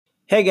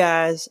Hey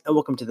guys, and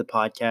welcome to the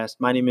podcast.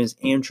 My name is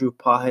Andrew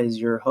Pajes,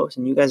 your host,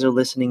 and you guys are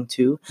listening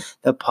to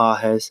the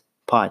Pajes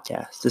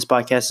Podcast. This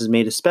podcast is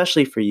made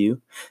especially for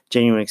you,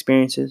 genuine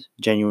experiences,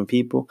 genuine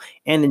people,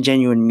 and a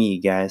genuine me,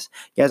 guys.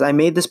 Guys, I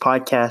made this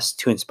podcast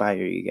to inspire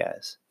you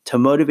guys, to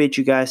motivate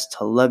you guys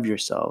to love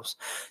yourselves,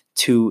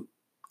 to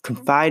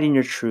confide in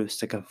your truths,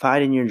 to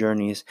confide in your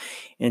journeys,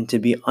 and to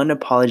be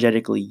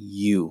unapologetically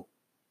you.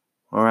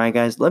 All right,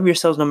 guys, love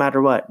yourselves no matter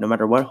what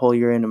hole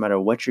you're in, no matter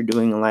what you're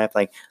doing in life,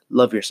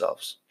 love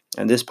yourselves.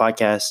 And this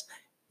podcast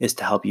is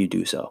to help you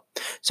do so.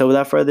 So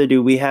without further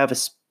ado, we have a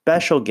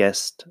special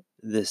guest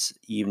this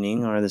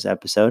evening or this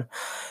episode.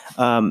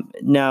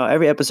 Now,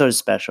 every episode is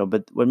special,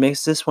 but what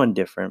makes this one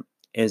different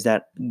is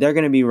that they're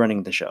going to be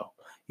running the show.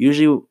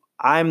 Usually,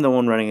 I'm the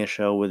one running the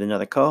show with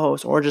another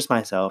co-host or just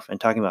myself and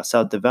talking about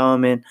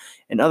self-development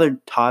and other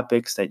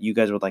topics that you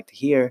guys would like to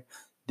hear.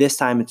 This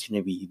time, it's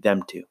going to be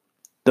them two.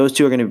 Those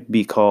two are going to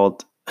be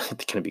called, their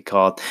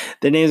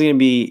names are going to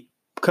be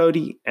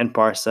Cody and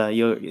Parsa.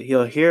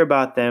 You'll hear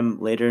about them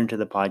later into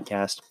the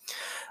podcast.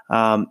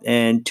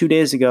 And 2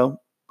 days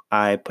ago,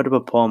 I put up a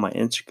poll on my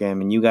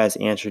Instagram, and you guys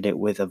answered it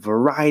with a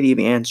variety of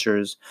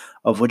answers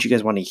of what you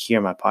guys want to hear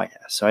in my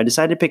podcast. So I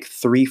decided to pick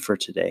 3 for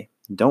today.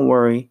 Don't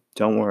worry.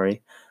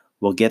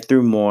 We'll get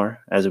through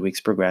more as the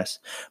weeks progress.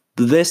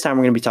 But this time,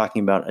 we're going to be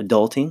talking about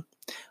adulting,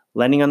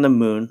 landing on the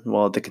moon,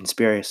 the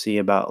conspiracy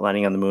about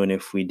landing on the moon,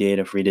 if we did,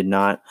 if we did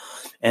not,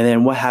 and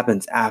then what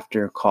happens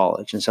after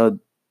college. And so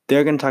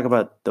they're going to talk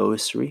about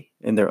those 3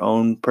 in their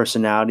own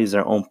personalities,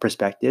 their own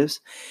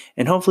perspectives,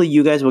 and hopefully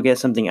you guys will get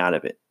something out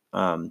of it.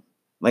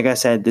 Like I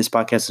said, this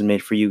podcast is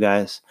made for you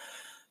guys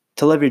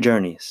to love your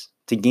journeys,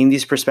 to gain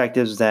these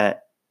perspectives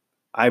that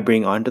I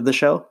bring onto the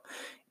show,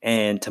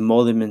 and to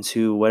mold them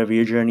into whatever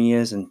your journey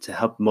is, and to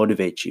help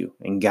motivate you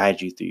and guide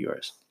you through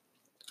yours.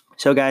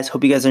 So guys,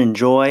 hope you guys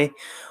enjoy.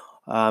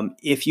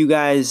 If you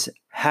guys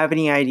have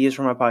any ideas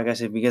for my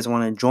podcast, if you guys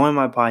want to join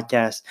my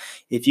podcast,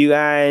 if you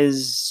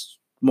guys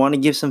want to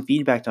give some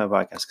feedback to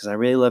my podcast, because I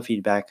really love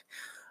feedback,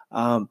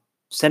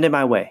 send it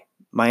my way.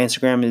 My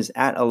Instagram is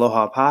at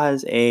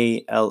AlohaPajes,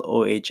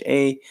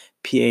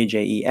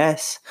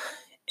 ALOHAPAJES.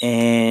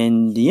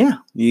 And yeah,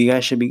 you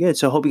guys should be good.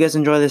 So hope you guys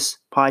enjoy this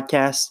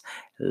podcast.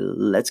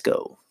 Let's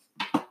go.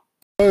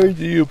 Where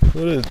do you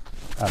put it?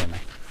 I don't know.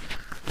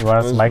 You want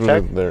us to mic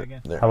check? There.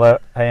 Hello.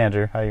 Hey,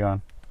 Andrew. How you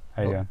going?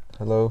 How you doing?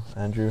 Hello,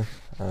 Andrew.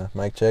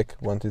 Mic check.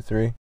 1, 2,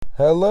 3.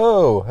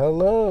 Hello.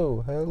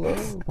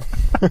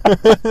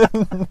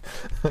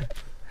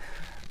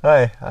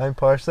 Hi, I'm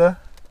Parsa.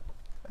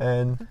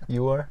 And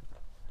you are?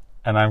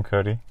 And I'm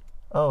Cody.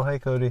 Oh, hey,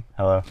 Cody.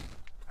 Hello.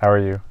 How are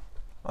you?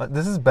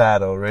 This is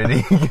bad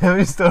already. Can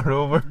we start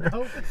over?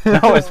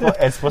 No, it's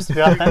supposed to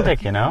be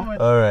authentic, you know?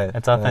 All right.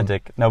 It's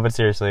authentic. No, but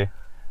seriously.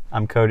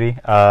 I'm Cody.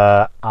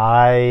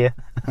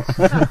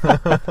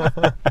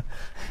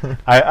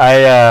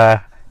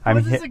 I'm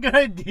Was this a good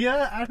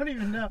idea? I don't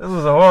even know. This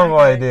was a horrible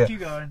idea. Keep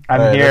going.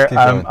 I'm here. Keep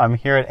going. I'm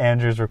here at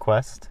Andrew's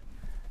request,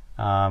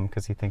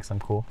 because he thinks I'm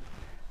cool.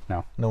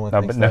 No one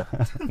No, thinks but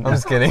that. I'm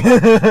just kidding.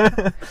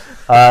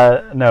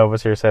 No,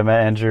 but seriously, I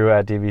met Andrew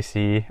at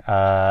DVC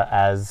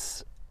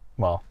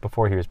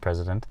before he was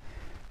president.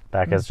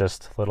 Back as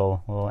just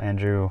little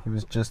Andrew. He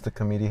was just the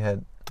committee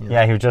head.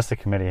 Yeah, he was just a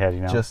committee head,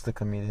 you know. Just the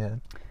committee head.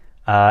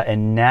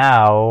 And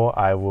now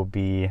I will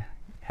be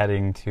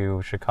heading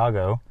to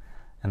Chicago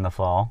in the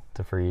fall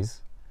to freeze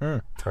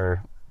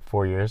for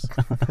 4 years.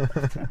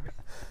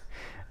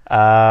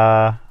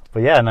 But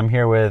yeah, and I'm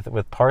here with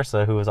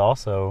Parsa, who is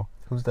also...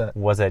 Who's that?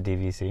 Was at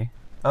DVC.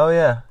 Oh,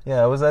 yeah.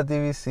 Yeah, I was at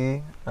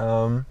DVC.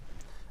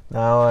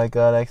 Now I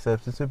got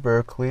accepted to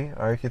Berkeley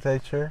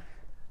Architecture.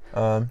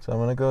 So I'm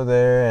going to go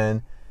there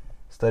and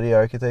study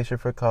architecture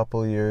for a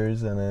couple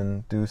years, and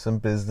then do some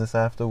business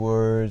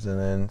afterwards, and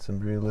then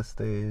some real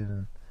estate.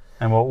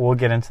 And we'll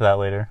get into that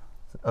later.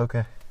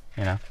 Okay.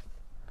 You know.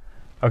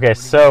 Okay,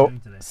 so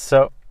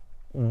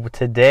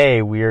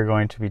today we are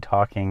going to be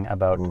talking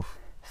about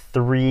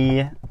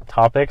 3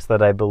 topics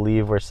that I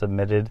believe were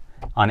submitted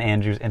on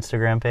Andrew's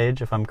Instagram page,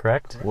 if I'm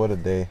correct. What a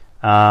day.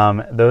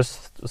 So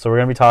we're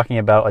going to be talking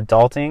about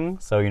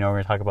adulting. So, we're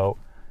going to talk about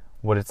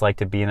what it's like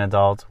to be an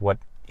adult, what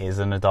is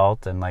an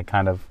adult, and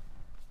kind of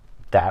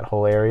that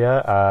whole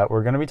area.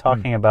 We're going to be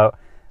talking about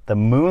the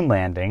moon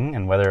landing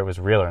and whether it was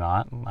real or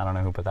not. I don't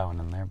know who put that one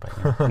in there, but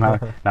no,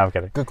 I'm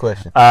kidding. Good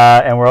question.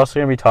 And we're also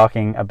going to be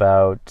talking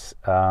about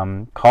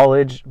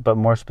college, but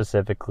more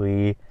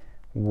specifically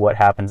what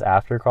happens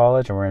after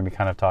college. And we're going to be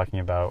kind of talking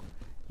about,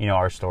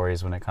 our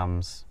stories when it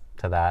comes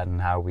to that, and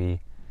how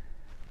we,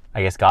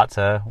 I guess, got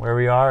to where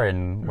we are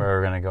and where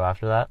we're going to go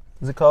after that.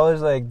 Is it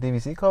college like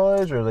DVC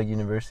college or like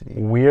university?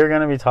 We're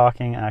going to be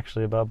talking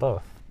actually about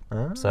both.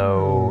 Oh.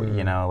 So,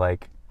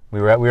 we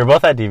were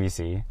both at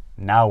DVC.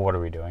 Now what are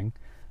we doing?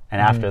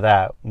 And after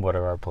that, what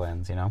are our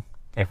plans,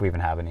 if we even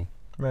have any.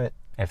 Right.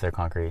 If they're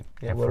concrete.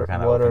 Yeah, if we're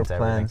kind of open to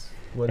everything.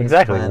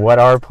 Exactly. What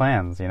are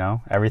plans,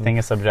 Everything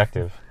is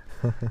subjective.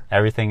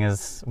 Everything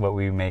is what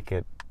we make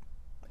it.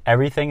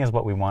 Everything is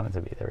what we want it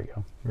to be. There we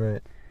go.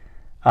 Right.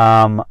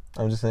 I'm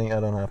just saying I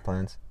don't have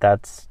plans.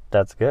 That's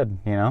that's good,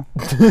 you know?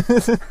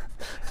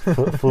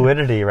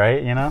 Fluidity,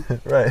 right? You know?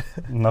 Right.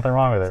 Nothing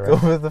wrong with it, Go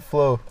right? with the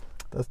flow.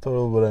 That's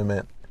totally what I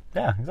meant.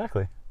 Yeah,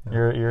 exactly.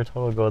 You're a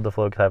total go with the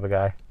flow type of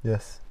guy.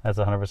 Yes. That's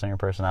 100% your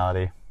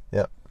personality.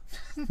 Yep.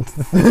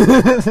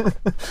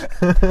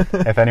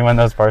 If anyone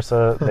knows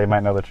Barca, they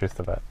might know the truth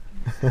to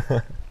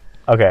that.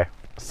 Okay,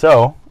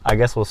 so I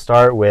guess we'll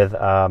start with,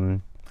 I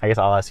guess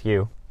I'll ask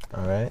you.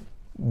 All right.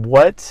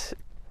 What,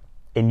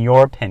 in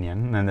your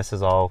opinion, and this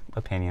is all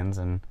opinions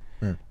and,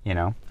 you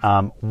know,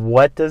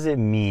 what does it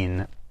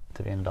mean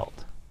to be an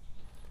adult?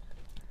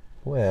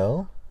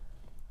 Well,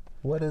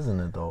 what is an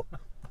adult?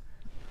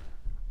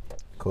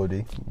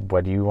 Cody,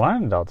 What do you want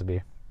an adult to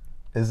be?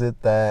 is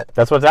it that...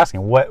 That's what it's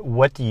asking.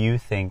 What do you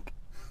think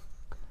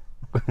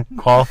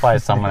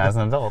qualifies someone as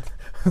an adult?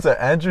 So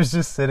Andrew's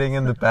just sitting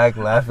in the back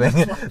laughing.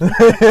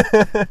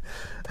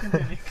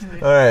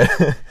 All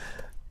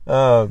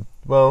right.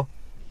 Well,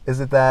 is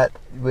it that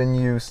when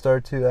you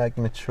start to act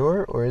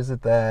mature, or is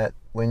it that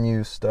when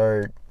you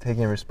start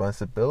taking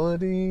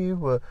responsibility?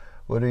 What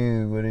do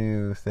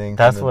you think?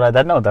 That's what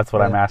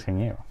I'm Yeah. asking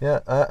you. Yeah,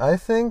 I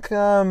think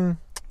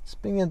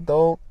just being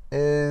adult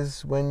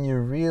is when you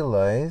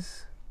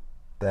realize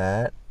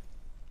that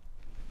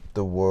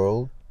the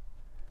world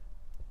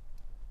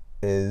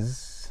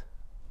is...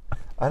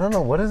 I don't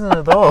know, what is an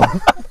adult?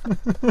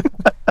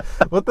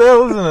 What the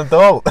hell is an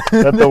adult?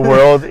 That the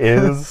world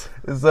is...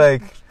 It's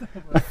like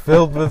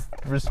filled with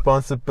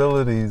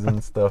responsibilities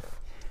and stuff.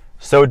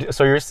 So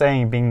you're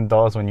saying being an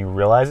adult is when you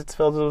realize it's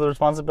filled with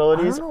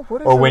responsibilities, I don't know,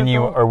 what is or an when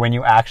adult?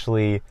 you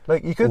actually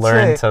Like you could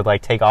learn say, to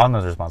like take on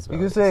those you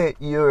responsibilities. could say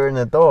you're an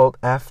adult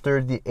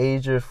after the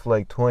age of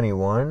like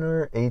 21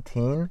 or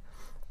 18,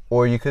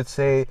 or you could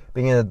say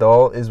being an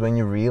adult is when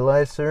you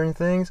realize certain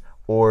things,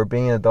 or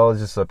being an adult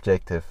is just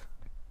subjective.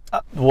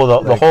 Well,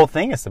 the like- whole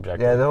thing is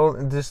subjective. Yeah, the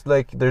whole just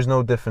like there's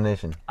no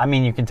definition. I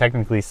mean, you can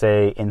technically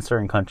say in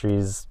certain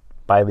countries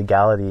by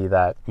legality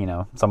that, you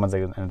know, someone's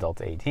an adult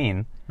to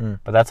 18,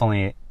 but that's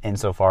only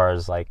insofar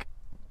as like,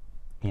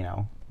 you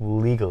know,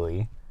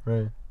 legally.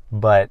 Right.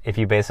 But if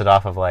you base it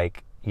off of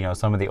like, you know,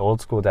 some of the old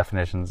school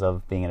definitions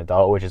of being an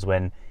adult, which is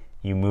when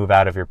you move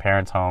out of your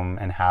parents' home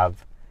and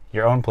have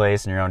your own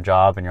place and your own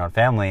job and your own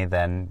family,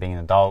 then being an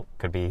adult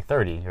could be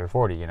 30 or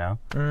 40, you know?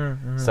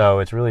 Mm-hmm. So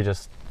it's really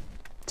just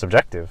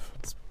subjective.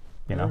 It's,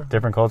 you know,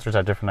 different cultures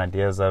have different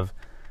ideas of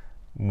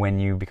when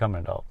you become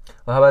an adult.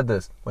 Well, how about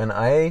this? When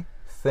I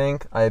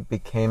think I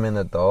became an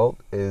adult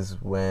is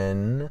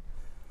when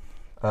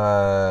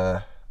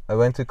I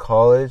went to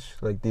college,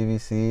 like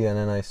DVC, and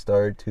then I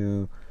started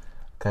to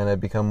kind of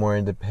become more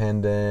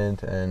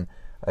independent, and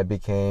I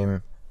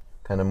became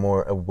kind of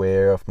more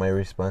aware of my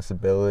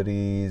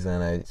responsibilities,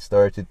 and I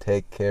started to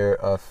take care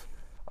of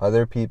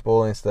other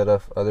people instead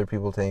of other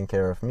people taking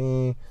care of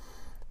me.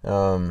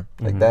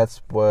 Like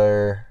that's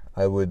where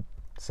I would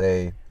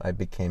say I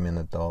became an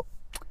adult.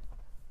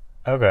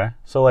 Okay.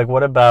 So like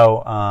what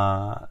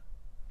about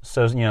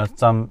so you know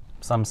some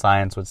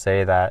science would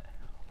say that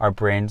our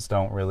brains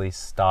don't really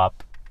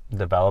stop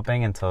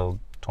developing until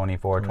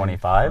 24,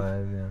 25.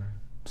 Yeah.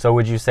 So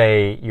would you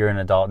say you're an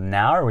adult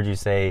now, or would you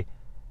say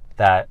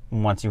that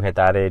once you hit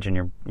that age and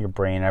your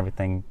brain and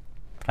everything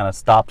kind of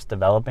stops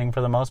developing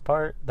for the most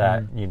part,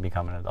 that you'd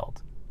become an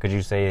adult? Could you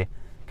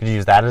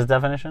use that as a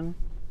definition?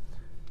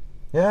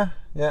 Yeah.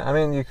 I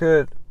mean, you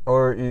could,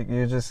 or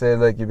you just say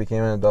like you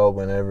became an adult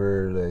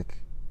whenever like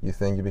you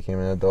think you became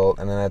an adult,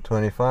 and then at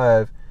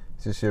 25,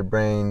 it's just your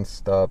brain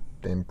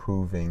stopped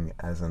improving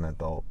as an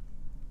adult.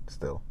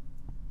 Still.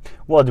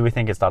 Well, do we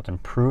think it stopped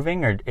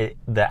improving, or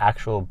the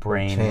actual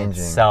brain Changing.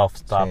 itself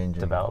stopped Changing.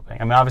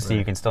 developing? I mean, obviously Right.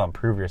 you can still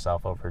improve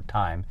yourself over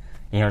time.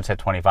 You don't just hit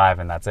 25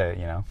 and that's it,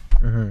 you know?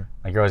 Mm-hmm.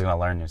 Like you're always going to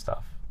learn new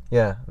stuff.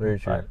 Yeah, very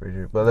true, But- very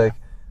true. But like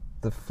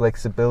the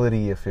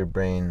flexibility of your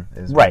brain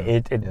is Right. when-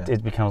 It yeah.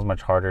 becomes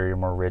much harder. You're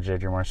more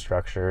rigid. You're more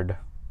structured.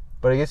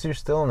 But I guess you're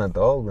still an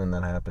adult when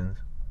that happens.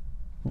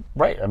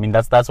 Right. I mean,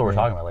 that's what we're Yeah.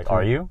 talking about. Like, True.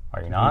 are you?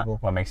 Are you not? People.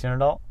 What makes you an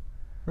adult?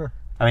 Sure.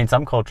 I mean,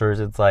 some cultures,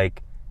 it's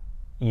like,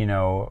 you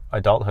know,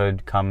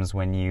 adulthood comes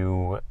when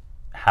you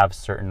have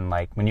certain,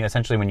 like, when you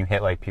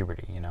hit, like,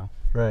 puberty, you know?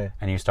 Right.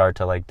 And you start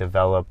to, like,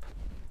 develop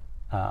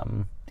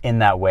in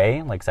that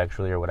way, like,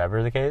 sexually or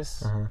whatever the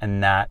case. Uh-huh.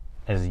 And that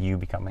is you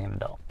becoming an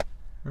adult,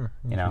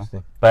 you know?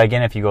 Interesting. But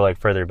again, if you go, like,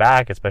 further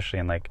back, especially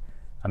in, like,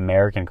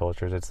 American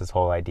cultures, it's this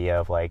whole idea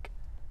of, like,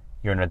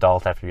 you're an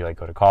adult after you, like,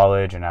 go to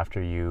college and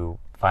after you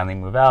finally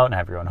move out and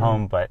have your own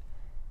home, but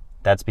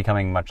that's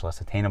becoming much less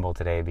attainable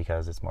today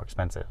because it's more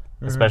expensive,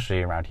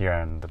 especially around here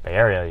in the Bay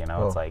Area. You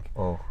know, it's like,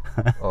 oh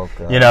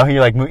god. you know, you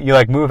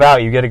like move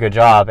out, you get a good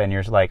job, and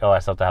you're like, oh, I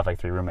still have to have like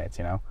 3 roommates,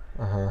 you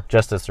know,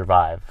 just to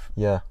survive.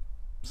 Yeah.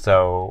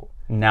 So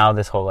now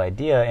this whole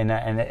idea, and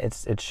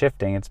it's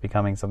shifting, it's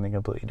becoming something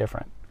completely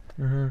different.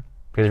 Mm-hmm.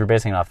 Because if you're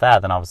basing it off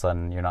that, then all of a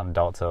sudden you're not an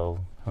adult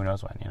till who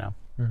knows when, you know.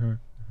 Mm-hmm.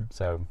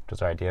 So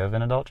does our idea of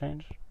an adult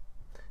change?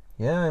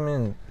 Yeah, I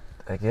mean,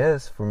 I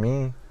guess for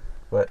me,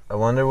 but I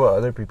wonder what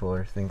other people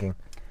are thinking.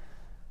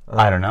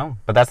 I don't know,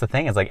 but that's the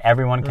thing. Is like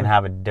everyone can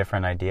have a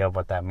different idea of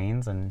what that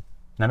means, and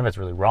none of it's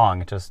really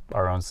wrong. It's just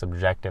our own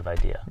subjective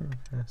idea.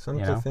 Yeah, something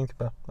You to know? think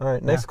about. All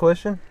right, next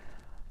question.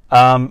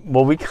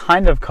 Well, we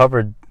kind of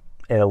covered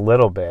it a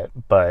little bit,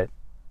 but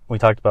we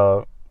talked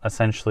about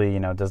essentially,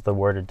 does the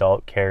word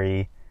adult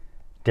carry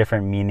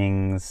different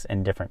meanings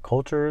in different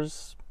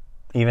cultures?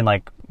 Even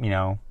like,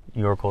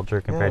 your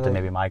culture compared to like-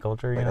 maybe my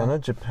culture, Like, I know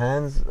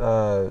Japan's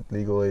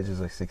legal age is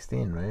like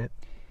 16, right?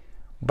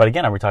 But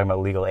again, are we talking about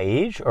legal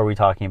age, or are we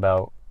talking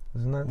about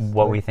Isn't that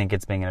what like, we think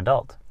it's being an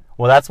adult?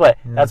 Well, that's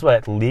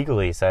what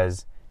legally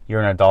says.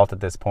 You're an adult at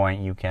this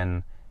point. You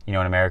can, in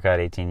America at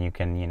 18, you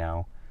can,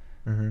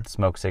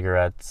 smoke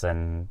cigarettes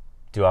and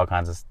do all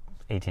kinds of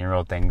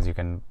 18-year-old things. You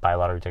can buy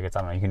lottery tickets.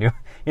 I don't know. You can do,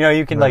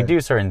 you can like Right. do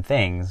certain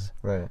things.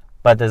 right?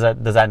 But does that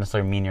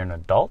necessarily mean you're an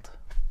adult?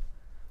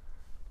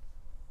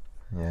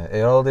 Yeah,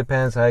 it all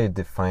depends how you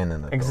define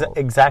an adult.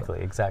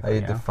 Exactly. How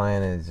you yeah.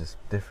 define it is just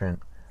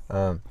different.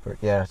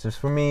 Just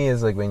for me,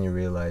 it's like when you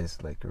realize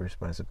like your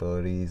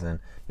responsibilities and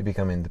you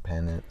become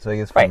independent. So I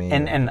guess for Right, me,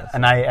 and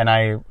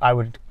that's- I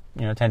would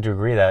tend to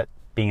agree that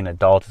being an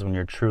adult is when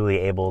you're truly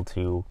able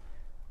to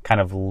kind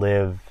of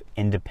live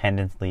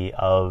independently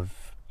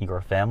of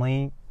your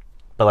family.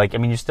 But like, I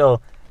mean,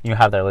 you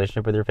have that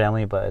relationship with your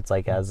family, but it's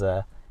like as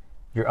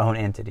your own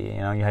entity.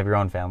 You have your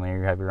own family, or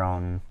you have your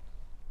own,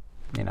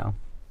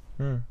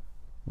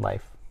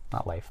 life.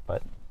 Not life,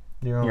 but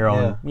your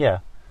own. Yeah,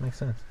 makes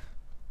sense.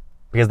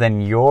 because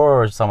then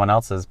you're someone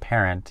else's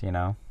parent.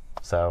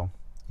 So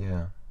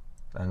Yeah,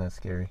 and that's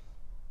scary.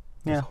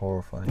 Yeah. It's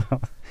horrifying.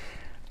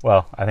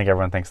 well, I think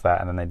everyone thinks that,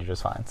 and then they do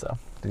just fine. So.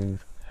 Dude,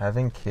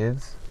 having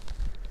kids,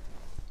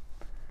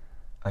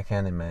 I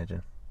can't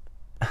imagine.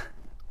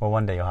 Well,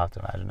 one day you'll have to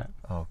imagine it.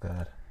 Oh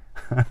God.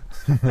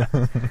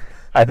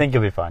 I think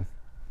you'll be fine.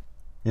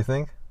 You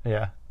think?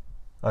 Yeah.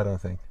 I don't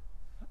think.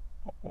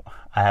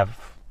 I have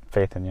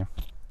faith in you.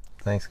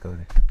 Thanks,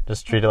 Cody.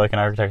 Just treat it like an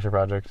architecture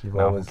project. You've No,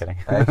 I'm always kidding.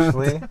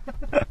 actually.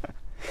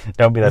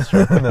 Don't be that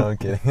strict. No, I'm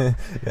kidding.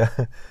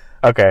 Yeah.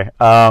 Okay.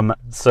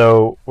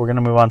 So we're going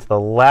to move on to the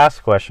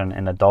last question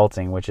in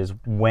adulting, which is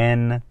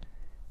when,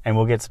 and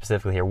we'll get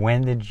specifically here,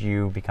 when did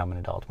you become an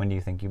adult? When do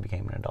you think you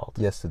became an adult?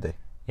 Yesterday.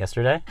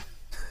 Yesterday?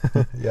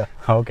 Yeah.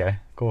 Okay,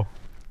 cool.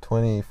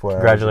 24 hours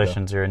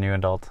Congratulations, you're a new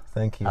adult. ago.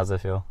 Thank you. How's it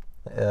feel?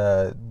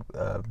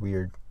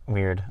 Weird.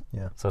 Weird.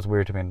 Yeah. So it's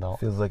weird to be an adult.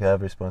 Feels like I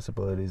have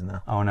responsibilities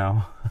now. Oh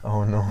no.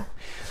 Oh no.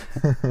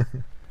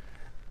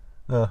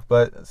 No,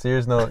 but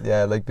serious note,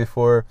 yeah, like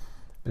before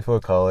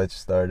college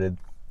started,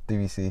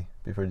 DVC,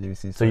 before DVC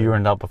started. So you were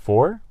an adult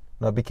before?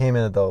 No, I became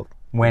an adult.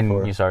 When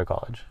Before. you started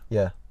college?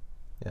 Yeah.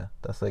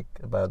 That's like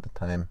about the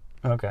time.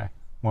 Okay.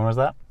 When was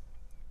that?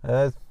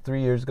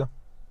 3 years ago.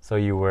 So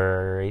you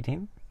were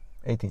 18?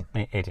 18,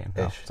 18.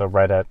 Oh, Ish. so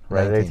right at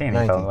 19, 18, you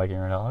 19. felt like you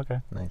were an adult.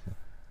 Okay. 19.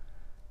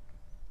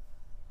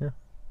 Yeah.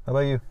 How about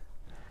you?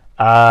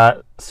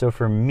 So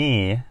for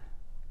me,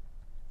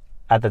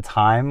 at the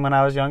time when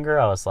I was younger,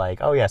 I was like,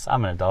 oh yes,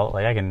 I'm an adult.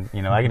 Like I can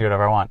do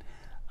whatever I want.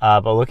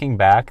 But looking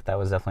back, that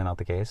was definitely not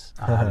the case.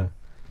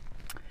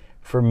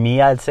 For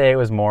me, I'd say it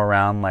was more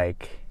around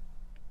like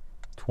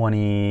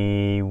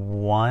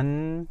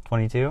 21,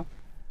 22,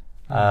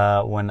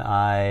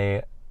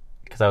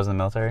 because I was in the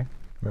military.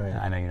 Right.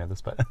 I know you know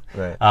this, but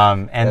Right.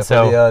 and Yeah,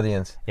 so for the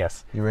audience,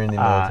 yes, you were in the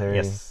military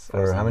yes, I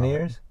was for in how the many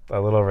military. years? A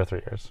little over 3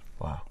 years.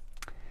 Wow.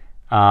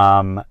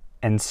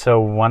 And so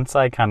once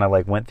I kind of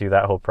like went through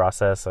that whole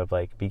process of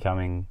like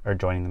becoming or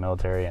joining the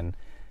military and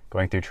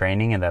going through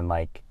training, and then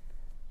like,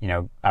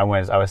 I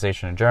was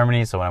stationed in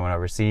Germany. So when I went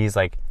overseas,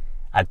 like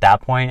at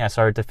that point I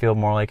started to feel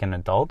more like an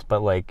adult,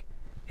 but like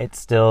it's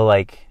still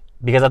like,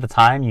 because at the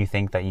time you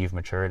think that you've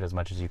matured as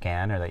much as you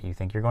can, or that you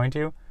think you're going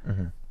to,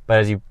 Mm-hmm. but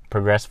as you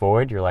progress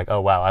forward, you're like,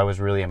 oh wow, I was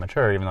really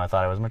immature, even though I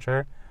thought I was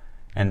mature.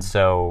 And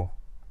so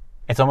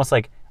it's almost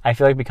like, I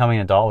feel like becoming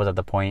an adult was at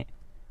the point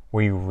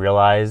where you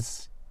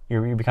realize,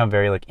 you become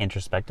very like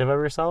introspective of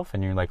yourself,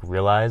 and you like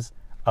realize,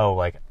 oh,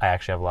 like I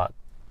actually have a lot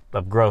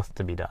of growth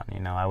to be done.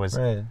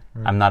 Right.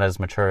 I'm not as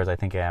mature as I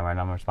think I am, or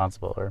I'm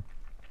responsible, or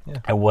Yeah.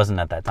 I wasn't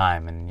at that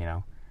time. And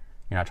you're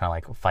not trying to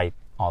like fight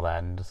all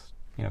that, and just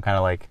kind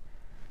of like,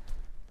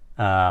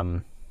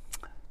 I'm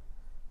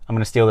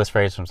gonna steal this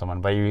phrase from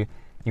someone, but you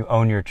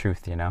own your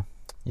truth. Yeah.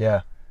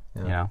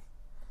 Very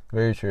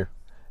Very true.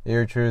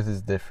 Your truth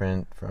is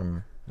different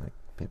from like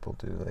people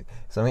do. Like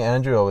something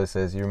Andrew always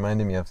says. You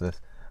reminded me of this.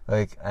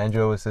 Like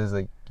Andrew always says,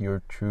 like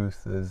your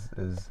truth is.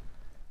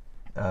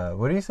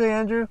 What do you say,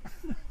 Andrew?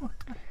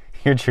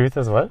 Your truth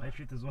is what? My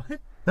truth is what?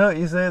 No,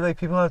 you say like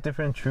people have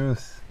different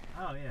truths.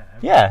 Oh yeah.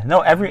 Yeah.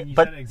 No. You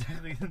But said it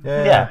exactly.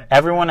 yeah,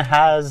 everyone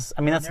has.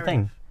 I mean, that's the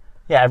thing.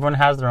 Yeah, everyone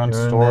has their own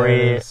Your own story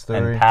narrative,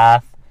 story. and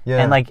path. Yeah.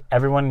 And like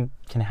everyone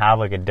can have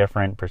like a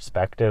different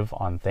perspective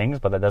on things,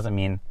 but that doesn't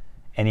mean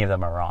any of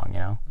them are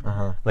wrong.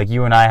 Like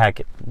you and I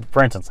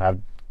for instance,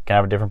 can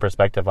have a different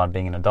perspective on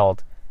being an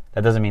adult.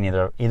 That doesn't mean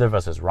either of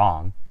us is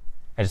wrong.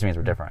 It just means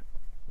we're different.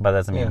 But that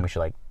doesn't mean Yeah. we should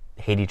like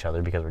hate each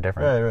other because we're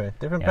different. Right.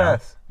 Different you know?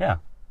 paths. Yeah.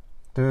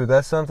 Dude,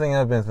 that's something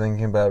I've been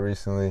thinking about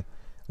recently.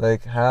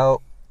 Like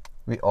how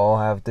we all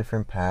have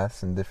different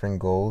paths and different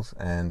goals,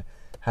 and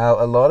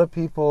how a lot of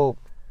people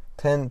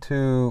tend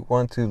to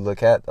want to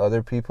look at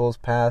other people's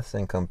paths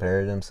and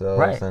compare themselves.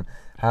 Right. And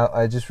how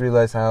I just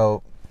realized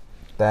how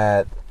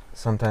that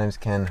sometimes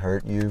can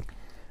hurt you.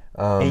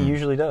 It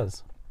usually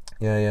does.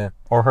 Yeah.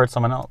 Or hurt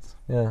someone else.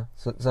 Yeah.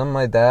 So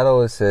my dad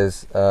always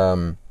says,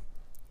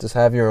 just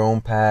have your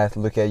own path,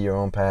 look at your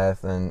own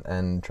path,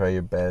 and try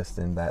your best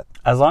in that.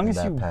 As long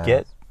as you path.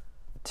 get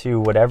to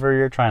whatever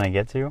you're trying to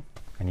get to,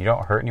 and you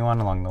don't hurt anyone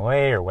along the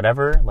way or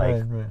whatever,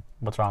 like, Right.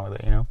 what's wrong with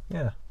it, you know?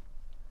 Yeah.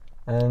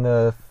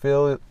 And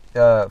fill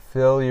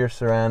your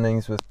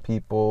surroundings with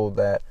people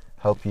that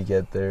help you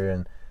get there,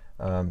 and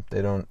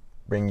they don't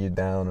bring you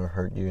down or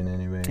hurt you in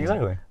any way.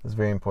 Exactly. It's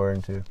very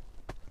important too.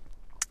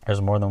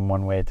 There's more than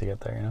one way to get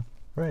there, you know?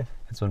 Right.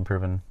 It's been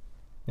proven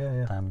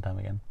Yeah. time and time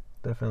again.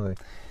 Definitely.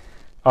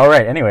 All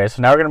right, anyway,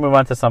 so now we're going to move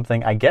on to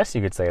something, I guess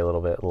you could say, a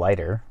little bit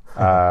lighter.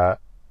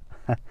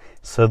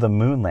 So the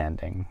moon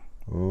landing.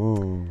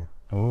 Ooh.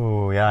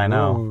 Ooh, yeah, I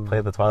know. Ooh.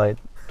 Play the Twilight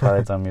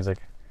Zone music.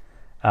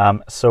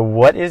 So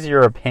what is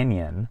your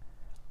opinion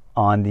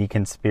on the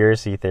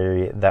conspiracy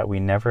theory that we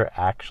never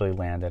actually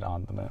landed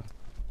on the moon?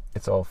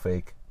 It's all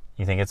fake.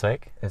 You think it's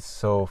fake? It's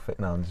so fake.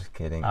 No, I'm just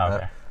kidding. Oh,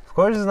 okay. Of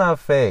course it's not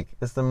fake.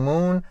 It's the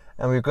moon,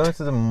 and we're going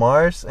to the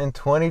Mars in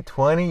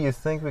 2020. You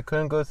think we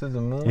couldn't go to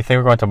the moon? You think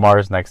we're going to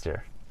Mars next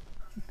year?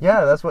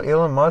 Yeah, that's what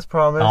Elon Musk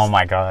promised. Oh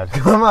my God.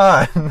 Come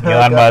on.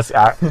 Elon Musk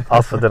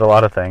also did a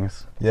lot of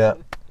things. Yeah.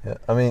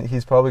 I mean,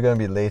 he's probably going to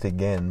be late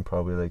again,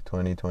 probably like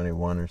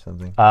 2021 or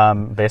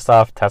something. Based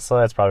off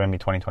Tesla, it's probably going to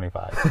be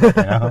 2025,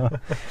 you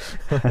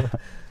know?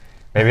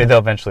 Maybe they'll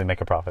eventually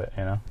make a profit,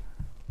 you know?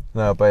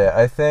 No, but yeah,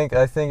 I think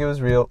it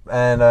was real,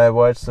 and I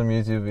watched some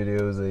YouTube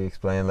videos. They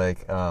explain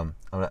like,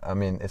 I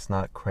mean, it's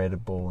not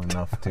credible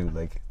enough to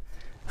like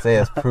say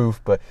as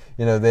proof, but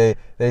you know, they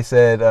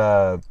said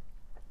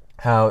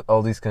how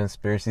all these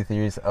conspiracy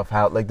theories of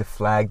how like the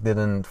flag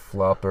didn't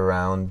flop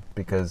around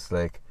because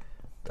like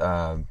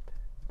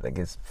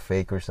it's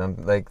fake or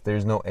something. Like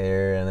there's no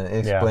air, and it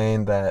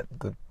explained that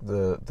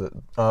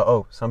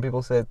some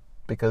people said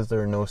because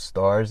there are no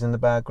stars in the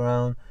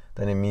background,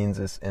 then it means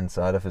it's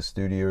inside of a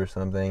studio or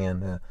something,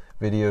 and the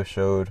video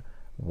showed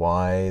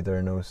why there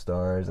are no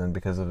stars, and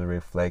because of the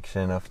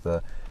reflection of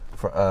the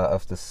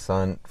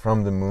sun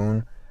from the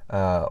moon,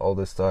 all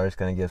the stars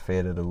kind of get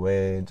faded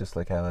away, just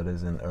like how it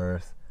is in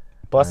Earth.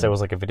 Plus, it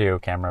was like a video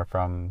camera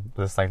from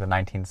this like the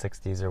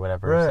 1960s or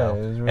whatever. Right, so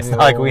it was really it's not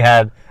like we old.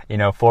 had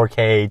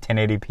 4K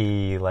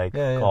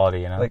 1080p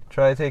quality, you know. Like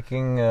try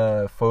taking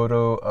a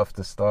photo of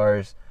the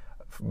stars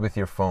with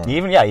your phone.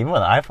 Even with an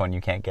iPhone,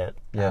 you can't get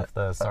half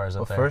the stars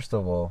well, up there. First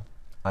of all,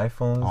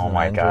 iPhones Oh and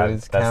my God,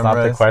 Androids that's cameras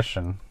not the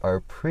question. are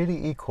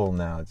pretty equal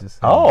now. Just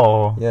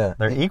Oh, yeah,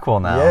 they're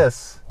equal now.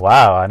 Yes.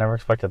 Wow, I never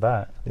expected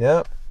that.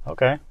 Yep.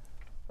 Okay.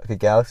 Okay,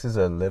 Galaxies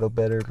are a little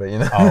better, but you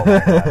know. Oh my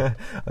God.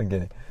 I'm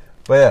kidding.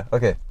 But yeah,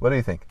 okay. What do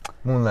you think?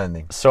 Moon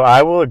landing. So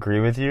I will agree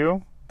with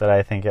you that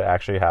I think it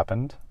actually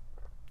happened.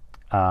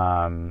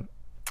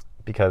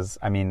 Because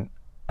I mean,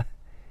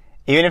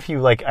 even if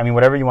you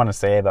whatever you want to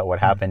say about what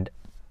happened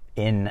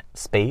in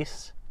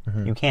space,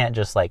 you can't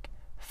just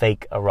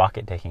fake a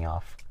rocket taking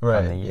off.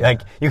 Right.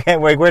 You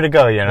can't where to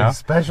go, you know.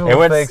 Special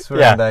effects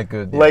weren't that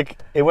good. Yeah.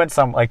 It went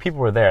people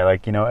were there,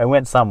 it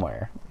went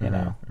somewhere, you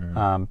know.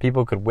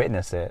 People could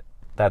witness it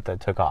that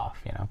took off,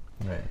 you know.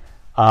 Right.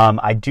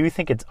 I do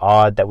think it's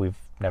odd that we've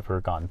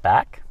never gone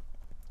back.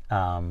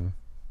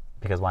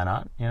 Because why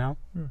not, you know?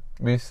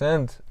 We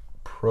sent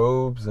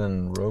probes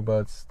and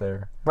robots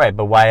there. Right,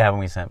 but why haven't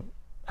we sent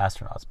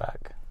astronauts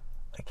back?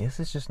 I guess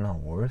it's just not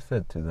worth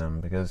it to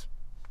them because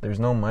there's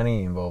no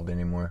money involved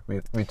anymore.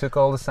 We took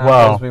all the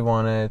samples we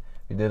wanted.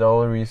 We did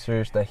all the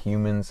research that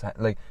humans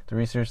the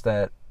research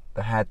that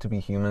had to be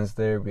humans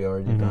there. We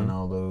already done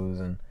all those.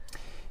 And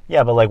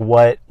yeah, but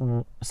what?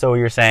 So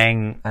you're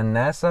saying a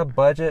NASA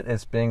budget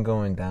has been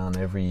going down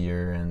every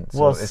year, and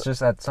so it's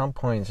just at some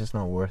point it's just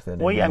not worth it.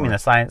 Well, yeah, I mean the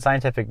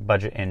scientific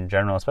budget in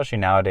general, especially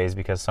nowadays,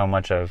 because so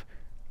much of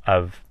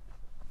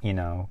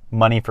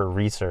money for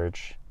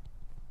research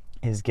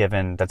is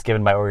given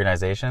by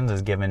organizations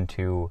is given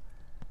to.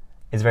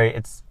 It's very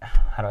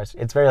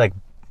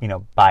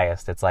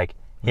biased. It's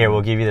here,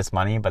 we'll give you this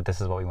money, but this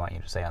is what we want you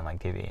to say on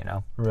TV, you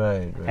know?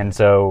 Right. And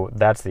so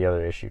that's the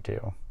other issue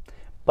too.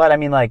 But I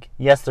mean,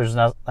 yes, there's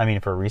no,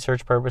 for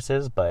research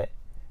purposes, but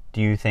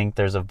do you think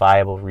there's a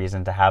viable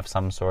reason to have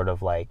some sort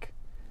of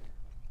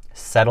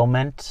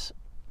settlement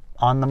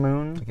on the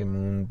moon? Like a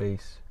moon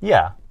base?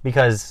 Yeah,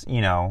 because,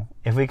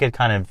 if we could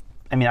I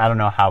don't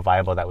know how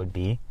viable that would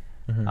be.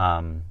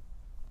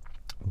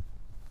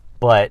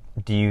 But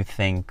do you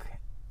think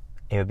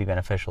it would be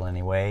beneficial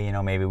anyway?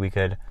 Maybe we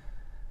could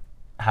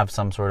have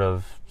some sort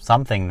of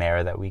something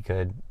there that we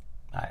could.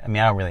 I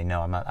don't really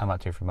know. I'm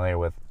not too familiar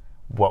with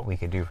what we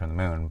could do from the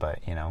moon, but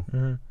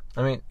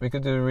we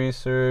could do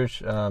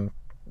research,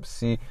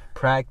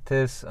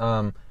 practice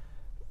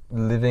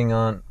living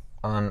on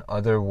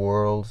other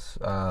worlds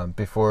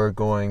before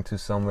going to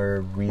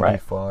somewhere really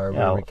far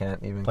where we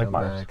can't even come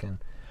Mars. back, and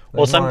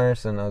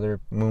Mars and other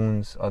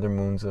moons of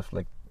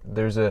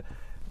there's a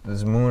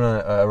moon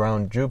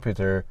around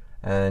Jupiter,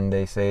 and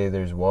they say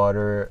there's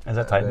water. Is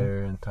that Titan?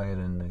 there in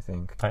Titan, I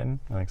think. Titan?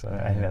 I think so.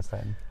 I think that's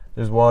Titan.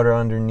 There's water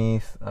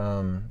underneath.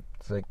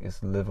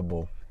 It's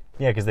livable.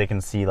 Yeah, because they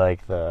can see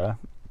like the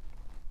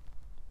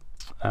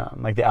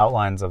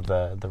outlines of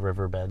the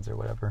riverbeds or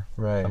whatever,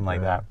 Right. something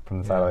like right. that from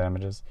the Yeah. satellite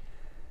images.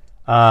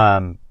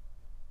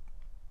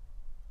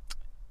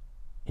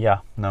 Yeah,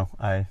 no,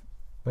 But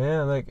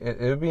yeah, like it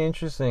would be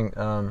interesting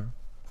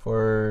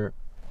for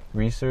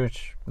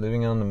research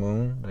living on the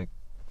moon. Like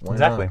why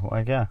exactly. not?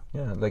 Like, yeah,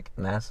 Yeah, like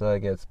NASA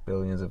gets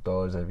billions of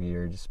dollars every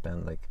year to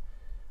spend like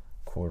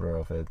quarter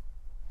of it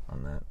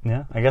on that.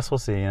 yeah. I guess we'll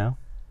see.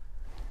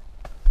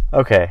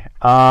 Okay.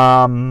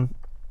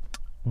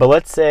 But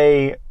let's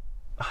say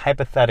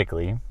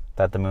hypothetically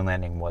that the moon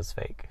landing was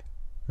fake.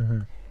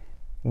 Mm-hmm.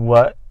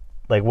 What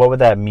would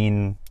that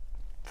mean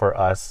for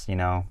us?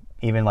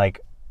 Even like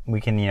we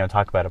can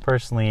talk about it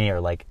personally, or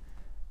like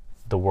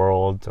the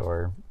world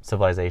or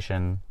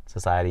civilization,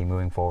 society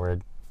moving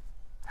forward.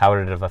 How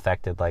would it have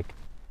affected like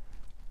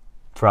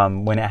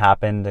from when it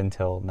happened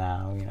until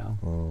now?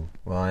 Ooh.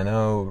 Well, I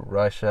know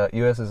Russia,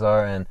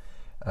 USSR, and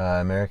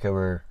America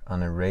were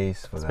on a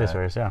race for Space that.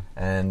 race, yeah.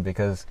 And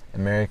because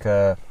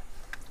America,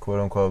 quote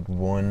unquote,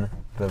 won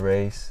the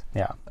race,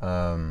 Yeah.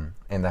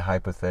 in the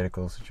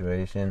hypothetical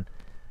situation,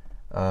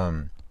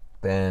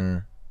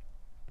 then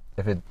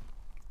if it,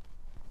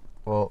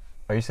 well,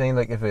 are you saying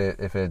like if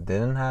it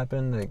didn't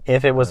happen, like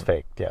If it was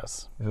faked,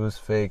 yes. if it was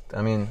faked?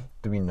 I mean,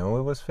 do we know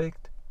it was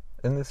faked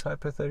in this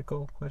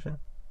hypothetical question?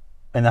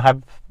 In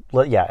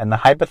the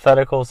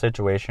hypothetical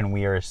situation,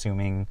 we are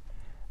assuming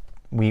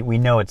we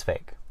know it's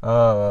fake.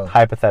 Oh,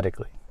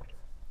 Hypothetically.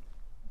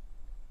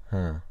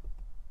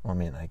 I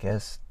mean, I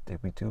guess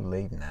it'd be too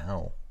late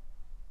now.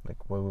 Like,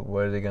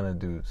 what are they gonna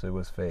do? So it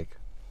was fake.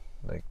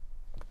 Like,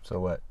 so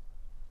what?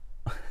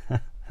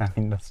 I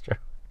mean, that's true.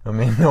 I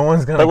mean, no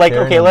one's gonna. But like,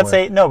 care okay, let's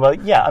anymore. say no,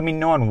 but yeah, I mean,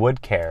 no one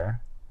would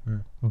care.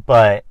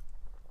 But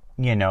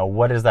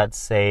what does that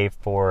say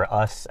for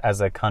us as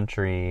a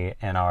country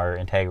and our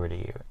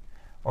integrity,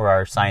 or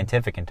our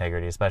scientific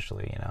integrity,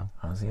 especially?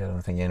 Honestly, I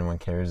don't think anyone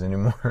cares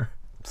anymore.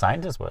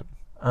 Scientists would.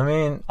 I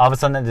mean, All of a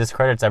sudden, it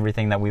discredits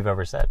everything that we've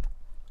ever said.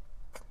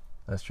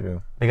 that's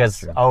true. Because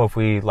True. if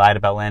we lied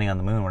about landing on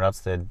the moon, what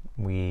else did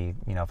we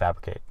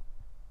fabricate?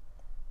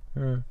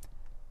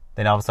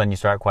 Then all of a sudden, you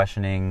start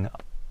questioning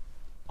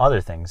other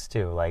things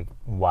too, like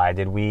why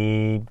did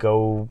we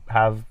go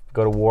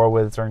to war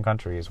with certain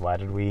countries? Why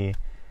did we,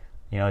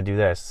 do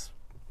this?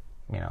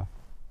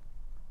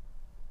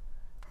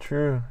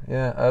 True.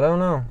 Yeah, I don't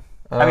know.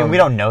 I mean, we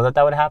don't know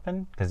that would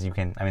happen because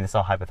it's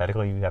all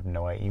hypothetical. You have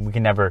no idea. We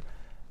can never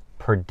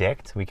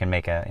predict. We can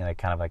make a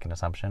kind of like an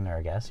assumption or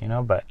a guess,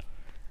 but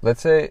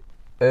Let's say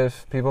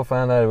if people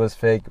found out it was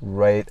fake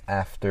right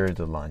after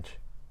the launch.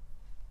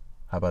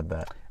 How about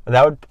that?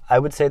 I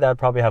would say that would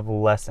probably have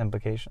less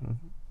implication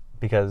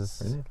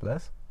because Really?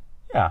 Less?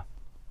 yeah,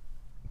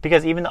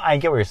 because even though I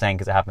get what you're saying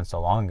because it happened so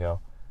long ago,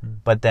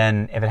 but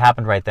then if it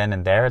happened right then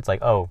and there, it's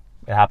like, oh,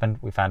 it happened.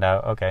 We found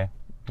out. Okay,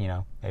 maybe.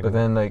 But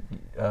then, like,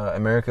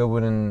 America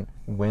wouldn't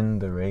win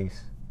the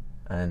race,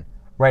 and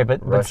right,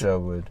 but Russia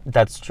would.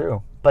 That's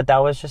true. But that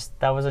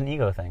was an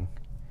ego thing.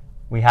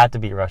 We had to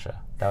beat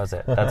Russia. That was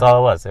it. That's all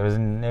it was.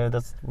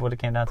 That's what it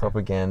came down to.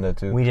 Propaganda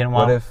too. We didn't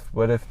want.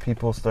 What if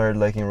people started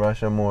liking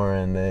Russia more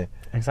and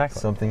Exactly.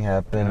 something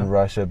happened? Yeah.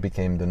 Russia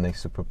became the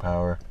next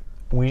superpower.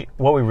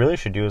 What we really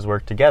should do is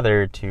work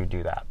together to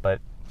do that. But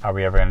are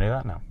we ever going to do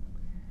that? No,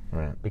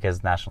 Right.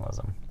 because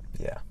nationalism.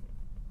 Yeah.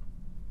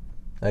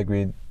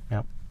 Agreed.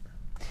 Yep.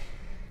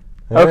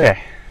 All right. Okay.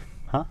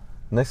 Huh?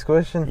 Next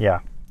question. Yeah.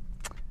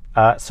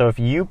 So if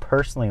you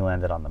personally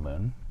landed on the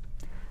moon,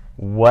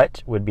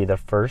 what would be the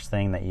first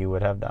thing that you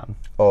would have done?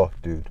 Oh,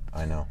 dude,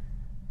 I know.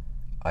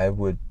 I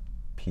would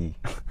pee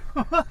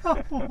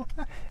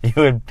You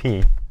would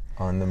pee.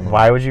 on the moon.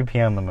 Why would you pee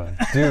on the moon?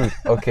 Dude,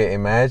 okay,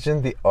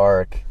 imagine the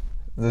arc.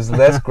 There's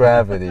less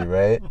gravity,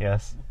 right?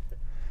 Yes.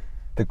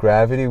 The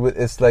gravity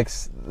it's like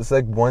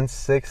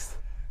 1/6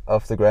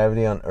 of the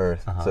gravity on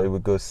Earth, Uh-huh. so it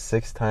would go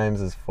 6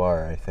 times as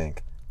far, I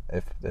think,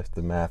 if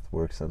the math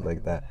works out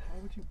like that.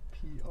 Why would you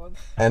pee on?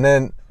 And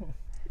then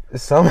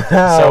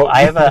somehow. So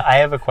I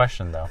have a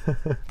question though.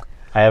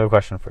 I have a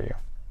question for you.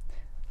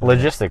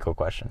 Logistical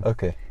question.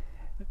 Okay.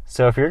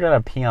 So if you're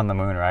gonna pee on the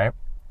moon, right?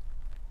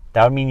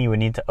 That would mean you would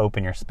need to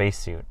open your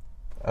spacesuit,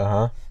 Uh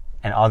huh.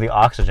 and all the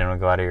oxygen would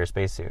go out of your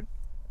spacesuit.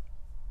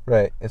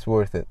 Right. It's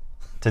worth it.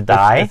 To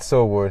die, It's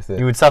so worth it.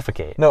 you would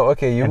suffocate. No,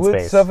 okay, you in would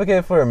space.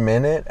 suffocate for a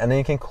minute, and then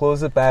you can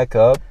close it back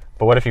up.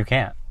 But what if you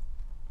can't?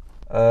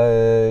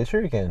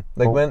 Sure you can.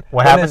 Like Well, when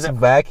what happens it's if-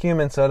 vacuum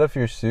inside of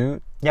your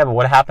suit, Yeah, but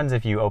what happens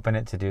if you open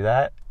it to do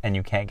that and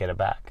you can't get it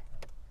back?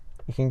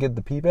 you can get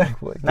the pee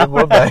back. What, No. get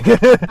what back?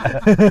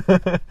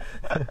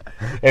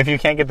 If you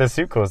can't get the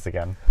suit closed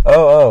again. I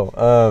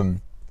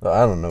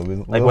don't know.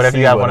 Like, what if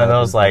you have one of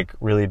those, like,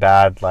 really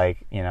bad,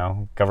 like,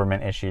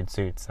 government-issued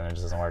suits and it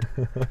just doesn't work?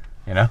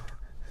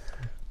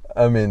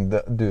 I mean,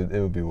 dude,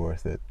 it would be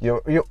worth it.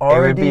 You're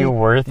already. It would be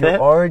worth you're it?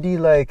 already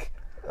like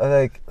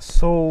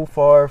so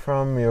far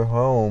from your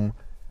home.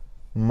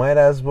 might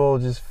as well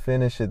just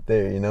finish it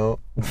there, you know?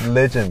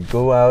 Legend.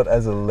 Go out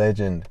as a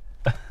legend.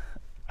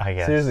 I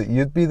guess. Seriously,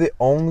 you'd be the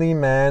only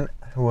man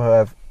who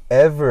have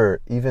ever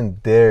even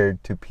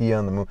dared to pee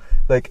on the moon.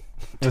 Like,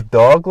 with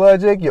dog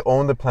logic, you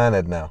own the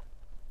planet now.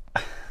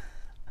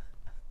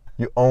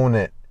 You own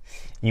it.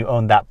 You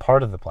own that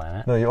part of the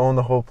planet. No, you own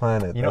the whole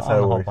planet. You That's don't own how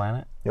the it whole works.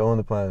 planet? You own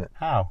the planet.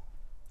 How?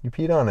 You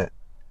peed on it.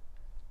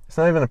 It's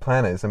not even a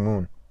planet, it's a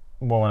moon.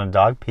 Well, when a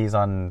dog pees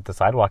on the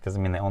sidewalk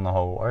doesn't mean they own the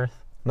whole Earth.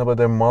 No, but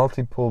there are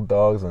multiple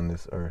dogs on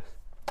this earth.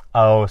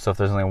 Oh, so if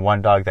there's only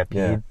one dog that peed,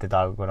 Yeah. the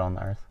dog would own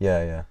the Earth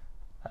Yeah.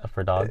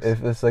 for dogs?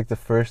 If it's like the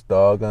first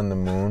dog on the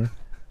moon,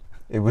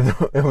 it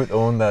would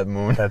own that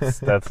moon.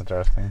 That's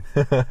interesting.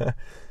 It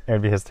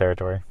would be his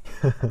territory.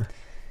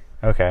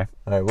 Okay.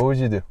 Alright, what would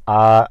you do?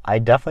 I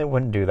definitely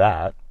wouldn't do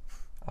that.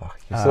 Oh,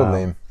 you're so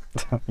lame.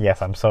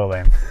 Yes, I'm so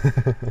lame.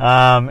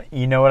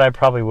 You know what I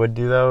probably would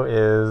do though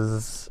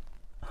is,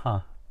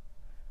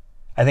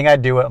 I think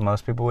I'd do what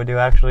most people would do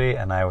actually,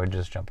 and I would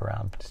just jump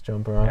around. Just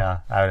jump around? Yeah,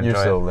 I would You're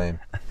enjoy so it. lame.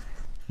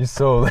 You're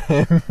so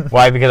lame.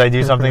 Why? Because I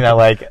do something that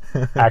like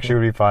actually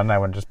would be fun. I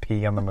wouldn't just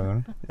pee on the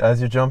moon. As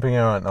you're jumping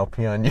around, I'll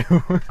pee on you.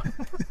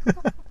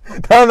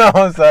 No,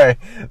 I'm sorry.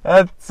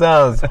 That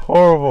sounds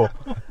horrible.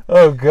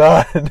 Oh,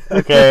 God.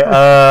 Okay,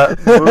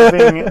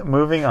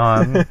 moving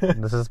on.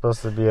 This is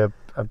supposed to be a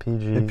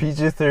PG.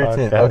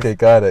 PG-13. podcast. Okay,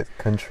 got it.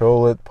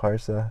 Control it,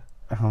 Parsa.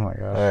 Oh my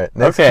gosh. All right,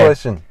 next Okay.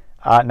 question.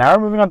 Now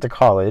we're moving on to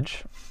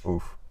college.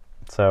 Oof.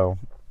 So,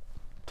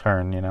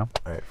 turn, you know.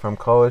 All right, from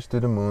college to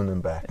the moon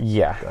and back.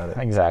 Yeah, Got it.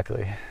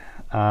 exactly.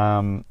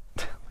 Oh my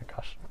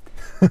gosh.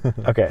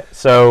 Okay,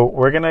 so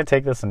we're going to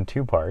take this in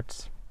two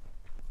parts.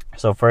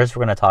 So first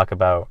we're going to talk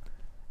about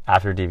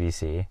after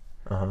DVC,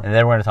 Uh-huh. and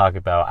then we're going to talk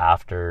about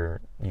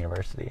after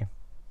university.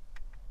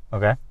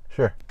 Okay?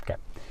 Sure.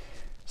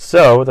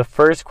 So the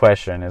first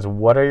question is,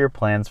 what are your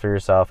plans for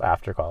yourself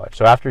after college?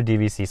 So after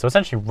DVC, so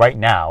essentially right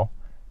now,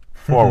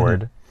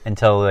 forward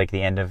until like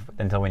the end of,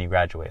 until when you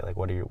graduate, like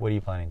what are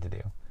you planning to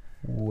do?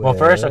 Well,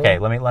 first, okay,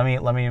 let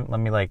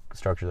me like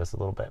structure this a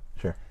little bit.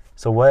 Sure.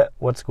 So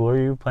what school are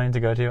you planning to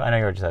go to? I know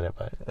you already said it,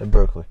 but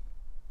Berkeley.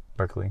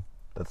 Berkeley,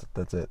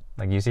 That's it.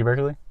 like UC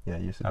Berkeley. Yeah,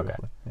 you said Okay.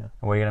 Berkeley. Yeah.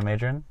 What are you gonna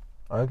major in?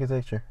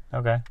 Architecture.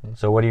 Okay.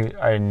 So what do you?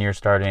 And you're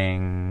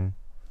starting.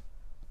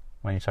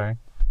 When are you starting?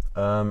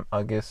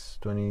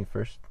 August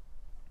 21st.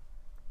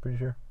 Pretty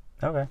sure.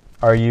 Okay.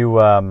 Are you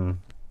What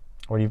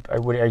are you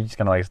just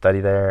gonna like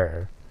study there?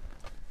 Or?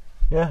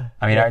 Yeah.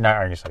 I mean, yeah. not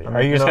are you studying? I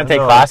Are you mean, just no, gonna take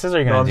no, classes, or are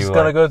you gonna I'm do? just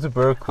gonna like, go to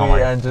Berkeley Oh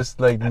my- and just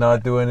like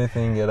not do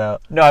anything, get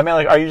out. No, I mean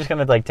like, are you just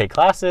gonna like take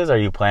classes? Are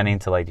you planning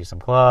to like do some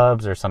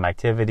clubs or some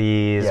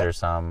activities Yeah. or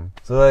some?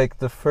 So like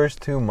the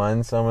first 2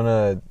 months, I'm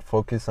gonna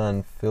focus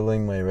on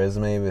filling my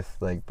resume with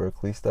like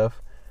Berkeley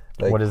stuff.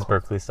 Like What is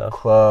Berkeley stuff?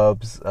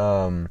 clubs?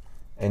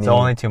 Any. So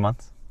only 2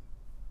 months.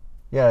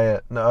 Yeah.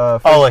 No, Oh,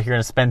 first- like you're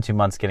gonna spend 2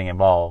 months getting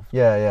involved,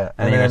 Yeah. and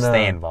then you're gonna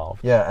stay involved.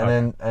 Yeah, Okay.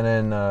 and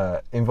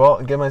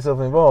then get myself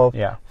involved.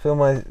 Yeah. Fill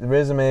my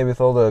resume with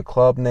all the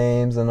club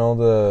names and all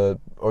the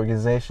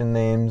organization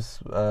names,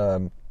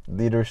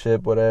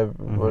 leadership, whatever.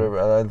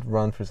 I'll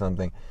run for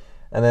something,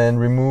 and then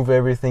remove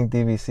everything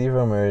DVC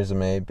from my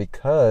resume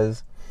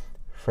because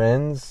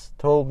friends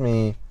told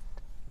me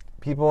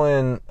people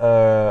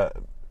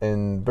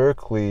in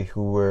Berkeley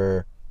who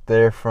were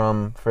there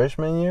from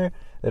freshman year,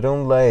 they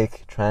don't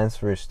like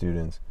transfer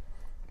students,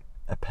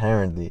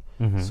 apparently.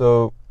 Mhm.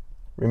 So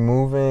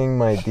removing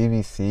my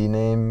DVC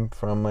name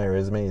from my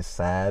resume is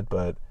sad,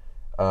 but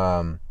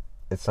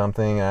it's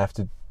something I have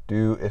to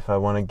do if I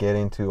want to get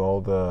into all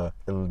the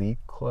elite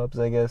clubs,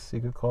 I guess you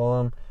could call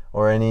them,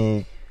 or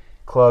any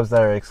clubs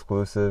that are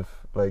exclusive,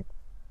 like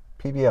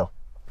PBL.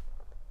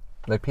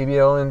 Like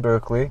PBL in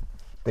Berkeley,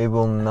 they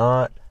will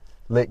not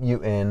let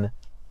you in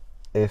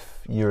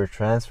if you're a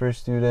transfer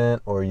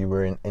student or you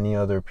were in any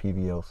other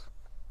PBLs.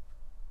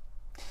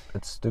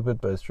 It's stupid,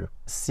 but it's true.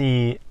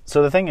 See,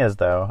 so the thing is,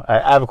 though, I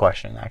have a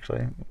question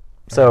actually.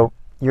 So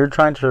you're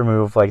trying to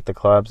remove like the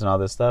clubs and all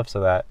this stuff so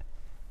that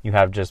you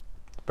have just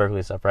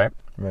Berkeley stuff, right?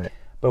 Right.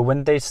 But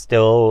wouldn't they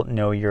still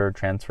know your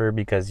transfer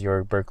because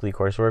your Berkeley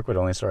coursework would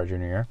only start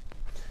junior year?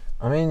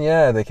 I mean,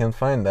 yeah, they can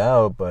find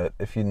out, but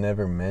if you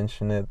never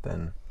mention it,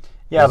 then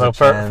Yeah, there's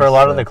but a for a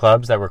lot of chance the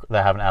clubs that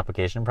have an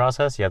application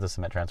process, you have to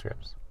submit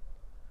transcripts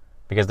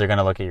because they're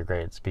gonna look at your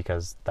grades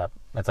because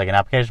it's like an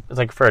application. It's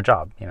like for a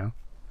job, you know.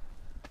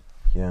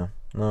 yeah,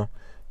 no,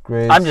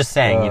 grades. I'm just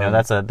saying, you know,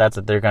 that's a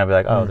they're gonna be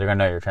like, oh, Mm. they're gonna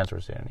know you're a transfer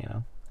student, you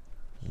know.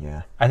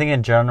 yeah. I think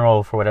in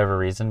general, for whatever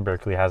reason,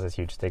 Berkeley has this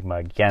huge stigma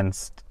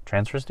against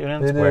transfer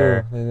students. They do.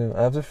 Where They do.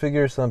 I have to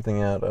figure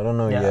something out. I don't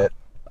know Yeah. yet.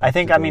 I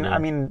think, to I do mean,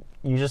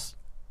 that.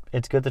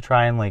 it's good to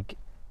try and like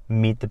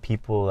meet the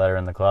people that are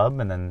in the club,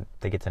 and then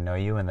they get to know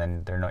you, and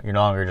then you're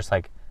no longer just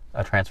like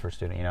a transfer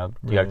student. You know,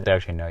 Right. they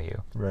actually know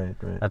you. Right.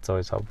 That's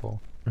always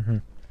helpful. Mm-hmm.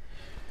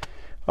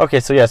 Okay,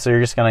 so yeah, so you're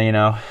just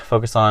gonna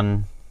focus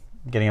on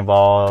getting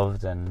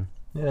involved and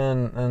Yeah,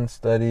 and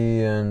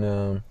study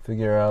and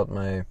figure out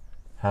my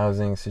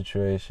housing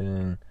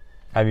situation.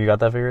 have you got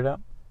that figured out?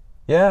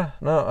 Yeah,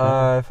 no,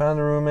 Mhm. I found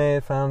a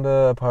roommate, found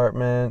an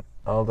apartment,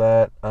 all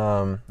that.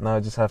 Now I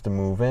just have to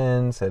move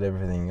in, set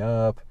everything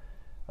up,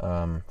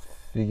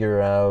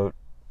 figure out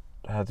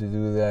how to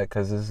do that,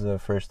 because this is the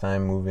first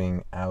time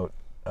moving out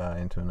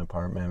into an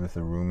apartment with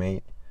a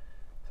roommate,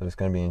 so it's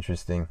gonna be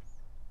interesting.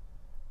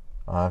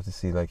 I'll have to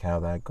see like how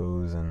that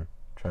goes and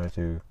try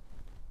to,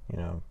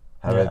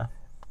 have it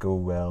go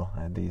well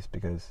at least,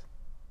 because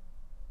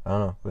I don't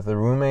know, with a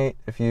roommate,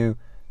 if you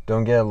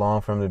don't get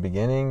along from the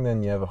beginning,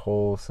 then you have a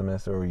whole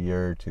semester or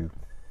year to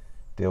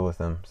deal with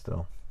them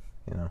still,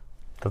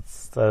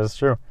 That is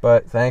true.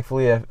 But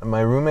thankfully,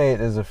 my roommate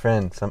is a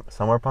friend,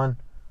 Samarpan.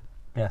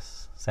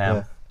 Yes,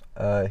 Sam.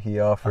 Yeah. He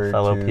offered a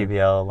fellow to,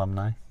 PBL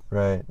alumni.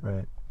 Right.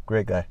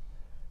 Great guy.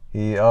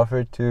 He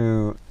offered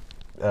to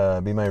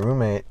be my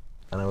roommate,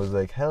 and I was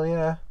like, hell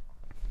yeah,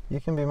 you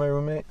can be my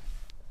roommate.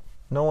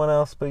 No one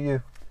else but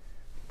you.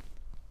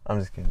 I'm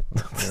just kidding.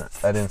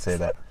 I didn't say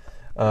that.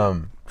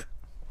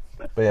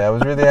 But yeah, I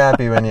was really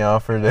happy when he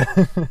offered it.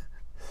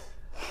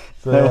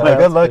 So yeah, I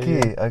got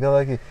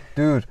lucky.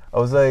 Dude, I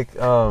was like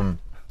trying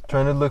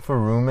to look for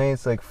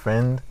roommates, like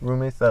friend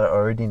roommates that I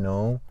already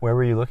know. Where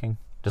were you looking?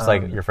 Just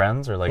like your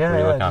friends, or like were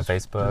you looking on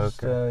Facebook?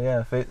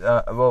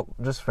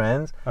 Just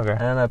friends. Okay.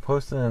 And I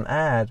posted an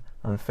ad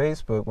on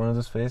Facebook, one of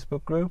those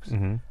Facebook groups.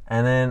 Mm-hmm.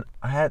 And then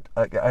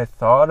I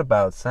thought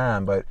about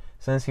Sam, but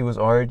since he was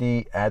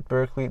already at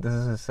Berkeley, this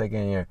is his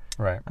second year.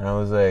 Right. And I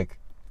was like,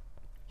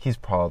 he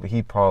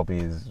probably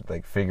is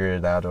like figured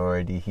it out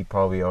already. He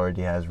probably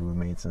already has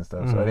roommates and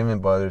stuff. So I didn't even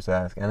bother to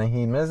ask. And then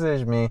he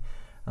messaged me.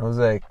 I was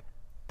like,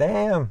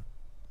 damn,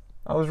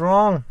 I was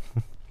wrong.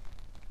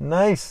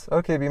 Nice.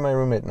 Okay, be my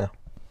roommate now.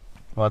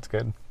 Well, that's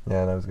good.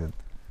 Yeah, that was good.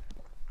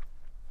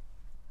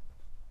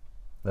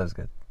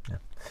 Yeah.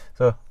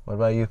 So, what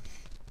about you?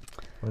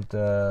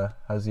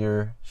 How's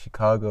your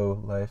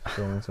Chicago life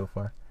going so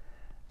far?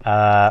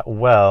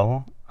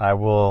 Well,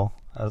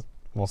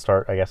 we'll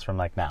start, I guess, from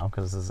like now,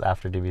 because this is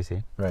after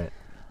DBC. Right.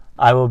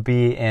 I will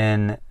be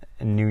in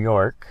New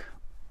York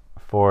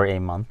for a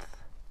month.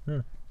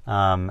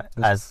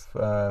 This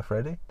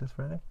Friday? This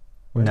Friday?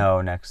 When?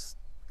 No, next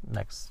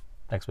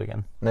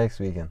weekend. Next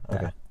weekend.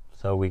 Okay. Yeah.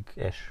 So a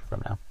week-ish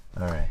from now.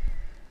 All right.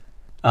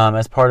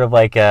 As part of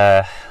like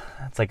it's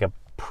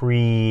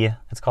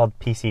called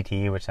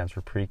PCT, which stands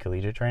for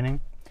pre-collegiate training.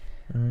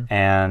 Mm-hmm.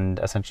 And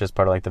essentially as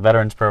part of like the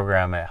veterans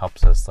program, it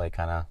helps us it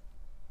kind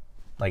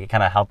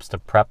of helps to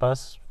prep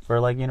us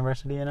for like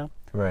university,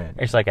 Right.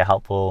 It's like a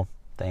helpful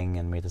thing,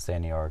 and we have to stay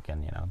in New York,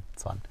 and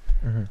it's fun.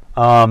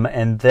 Mm-hmm.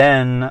 And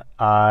then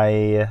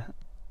I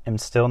am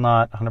still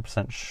not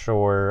 100%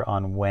 sure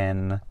on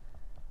when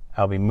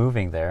I'll be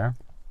moving there,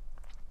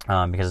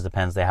 because it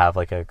depends. They have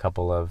like a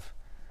couple of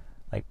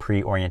like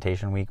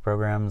pre-orientation week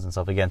programs and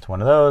stuff. We get into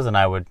one of those, and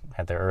I would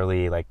head there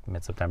early, like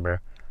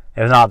mid-September.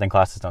 If not, then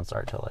classes don't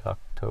start till like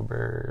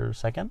October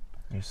 2nd.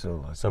 You're so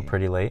lucky. So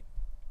pretty late.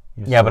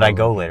 You're yeah, so but I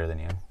go lucky. later than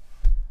you.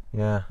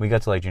 Yeah. We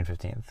got to like June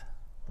 15th.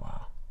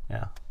 Wow.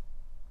 Yeah.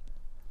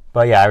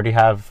 But yeah, I already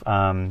have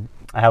I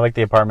have like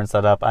the apartment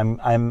set up.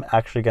 I'm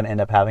actually gonna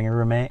end up having a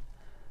roommate.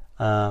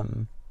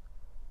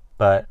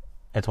 But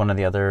it's one of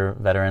the other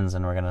veterans,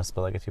 and we're gonna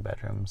split like a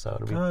 2-bedroom, so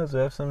it'll be so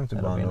I have something to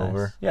bond nice.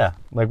 over. Yeah.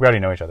 Like we already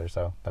know each other,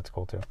 so that's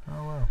cool too.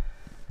 Oh wow.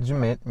 Did you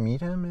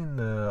meet him in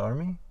the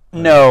army?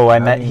 No,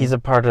 he's a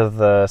part of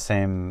the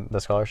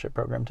scholarship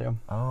program too.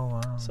 Oh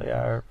wow. So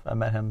yeah, I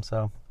met him,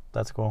 so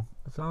that's cool.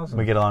 That's awesome.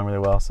 We get along really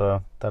well,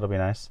 so that'll be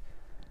nice.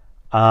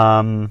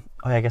 I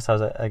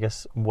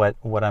guess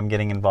what I'm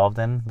getting involved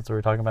in. That's what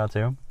we're talking about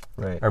too.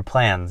 Right. Or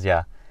plans,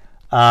 yeah.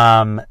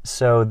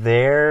 So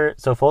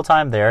full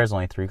time there is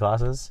only 3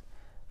 classes,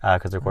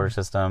 because they're quarter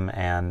system,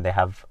 and they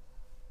have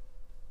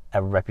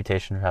a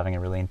reputation for having a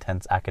really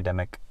intense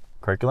academic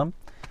curriculum.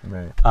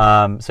 Right.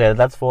 So yeah,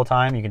 that's full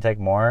time. You can take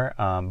more.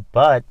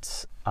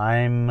 But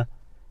I'm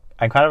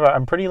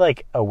pretty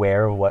like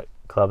aware of what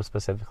club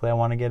specifically I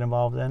want to get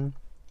involved in.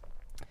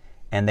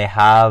 And they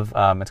have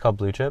it's called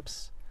Blue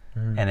Chips,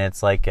 and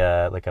it's like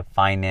a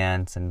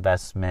finance,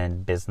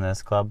 investment,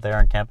 business club there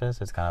on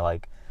campus. It's kind of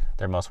like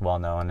their most well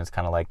known. It's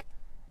kind of like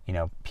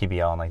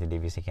PBL on like the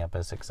DVC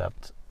campus,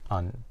 except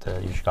on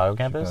the Chicago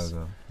campus.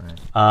 Chicago,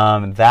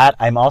 right. That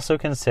I'm also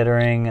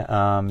considering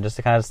just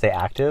to kind of stay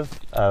active.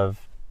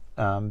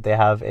 They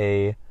have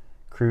a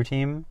crew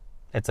team.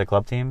 It's a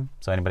club team,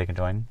 so anybody can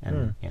join.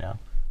 And you know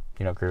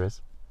what crew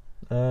is?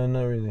 Not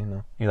really,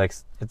 no.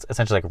 It's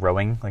essentially like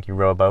rowing, like you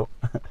row a boat.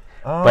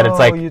 Oh, but it's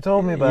like you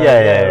told me about it.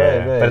 Yeah.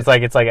 Right. But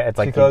it's like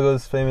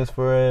Chicago's famous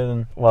for it,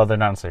 and well, they're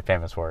not necessarily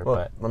famous for it,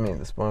 but I mean,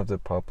 it's one of the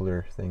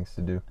popular things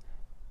to do.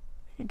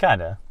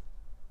 Kinda.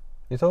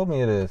 You told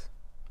me it is.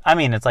 I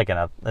mean, it's like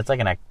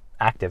an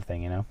active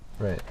thing,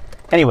 Right.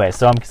 Anyway,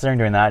 so I'm considering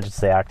doing that just to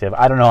stay active.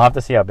 I don't know. I'll have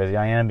to see how busy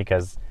I am,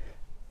 because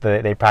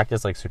they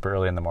practice like super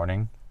early in the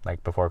morning,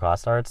 like before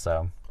class starts.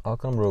 So I'll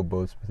come row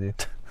boats with you.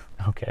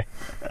 Okay.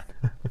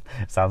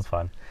 Sounds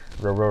fun.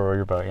 Row your boat, row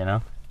your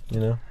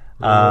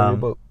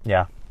boat.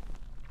 Yeah.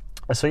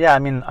 So yeah, I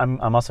mean,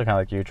 I'm also kind of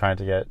like you, trying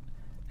to get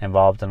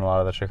involved in a lot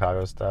of the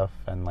Chicago stuff,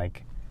 and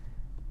like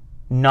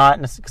not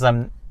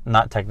because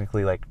not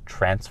technically like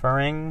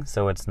transferring,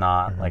 so it's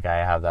not like I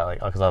have that like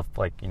because I've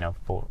like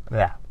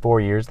 4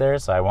 years there,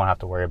 so I won't have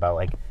to worry about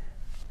like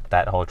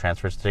that whole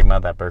transfer stigma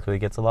that Berkeley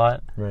gets a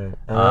lot. Right.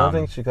 And I don't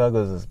think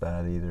Chicago's as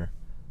bad either.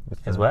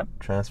 Is what?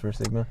 Transfer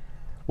stigma?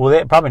 Well,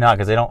 they probably not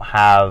because they don't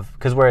have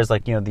whereas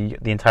like the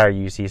entire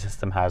UC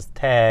system has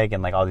tag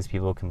and like all these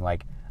people can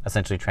like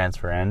essentially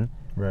transfer in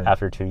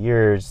after 2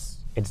 years.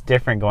 It's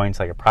different going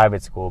to like a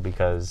private school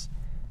because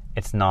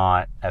it's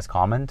not as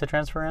common to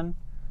transfer in.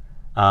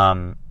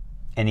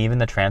 And even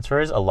the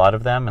transfers, a lot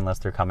of them, unless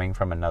they're coming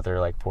from another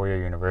like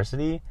 4-year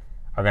university,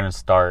 are going to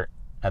start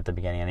at the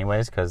beginning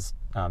anyways because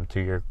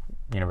 2-year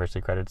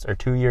university credits or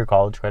 2-year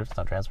college credits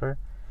don't transfer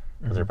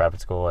because they're private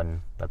school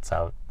and that's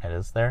how it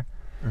is there.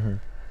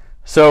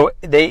 So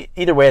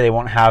either way they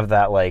won't have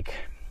that like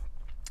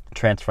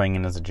transferring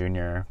in as a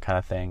junior kind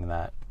of thing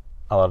that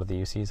a lot of the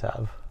UCs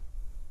have.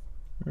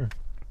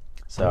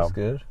 So that's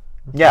good.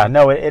 Yeah,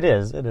 no, it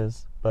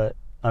is, but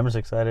I'm just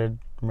excited.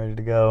 I'm ready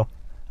to go.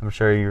 I'm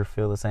sure you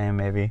feel the same,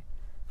 maybe.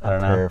 I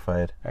don't know. I'm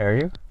terrified. Are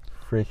you?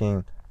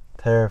 Freaking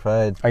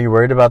terrified. Are you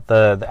worried about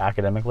the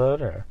academic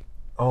load, or?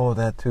 Oh,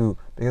 that too.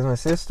 Because my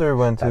sister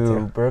went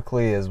to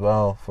Berkeley as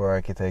well for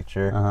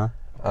architecture.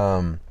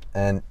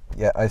 And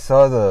yeah, I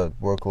saw the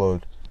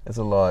workload. It's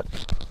a lot.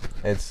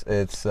 It's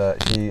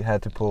she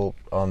had to pull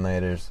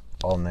all-nighters,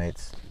 all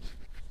nights.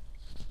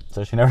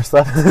 So she never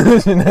slept?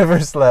 She never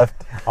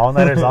slept.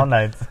 All-nighters, all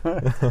nights.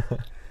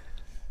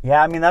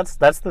 Yeah, I mean, that's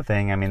the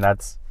thing. I mean,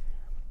 that's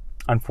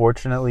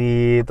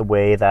unfortunately the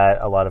way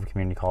that a lot of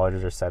community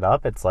colleges are set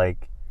up. It's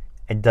like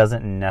it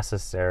doesn't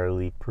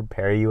necessarily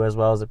prepare you as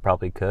well as it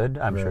probably could.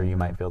 I'm sure you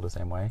might feel the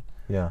same way.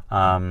 Yeah.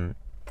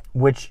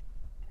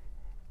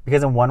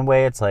 Because in one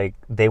way, it's like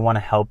they want to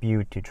help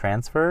you to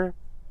transfer,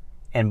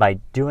 and by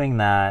doing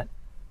that,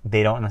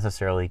 they don't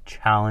necessarily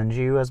challenge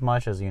you as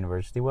much as a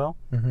university will.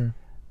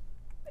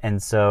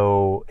 And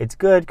so it's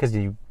good because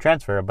you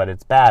transfer, but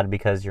it's bad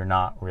because you're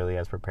not really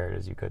as prepared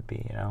as you could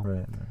be, you know?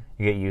 Right.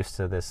 You get used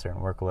to this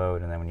certain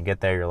workload, and then when you get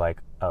there, you're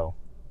like, oh,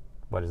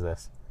 what is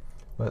this?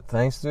 But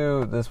thanks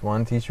to this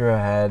one teacher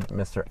I had,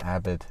 Mr.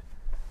 Abbott,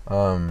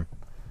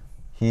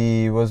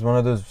 he was one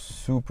of those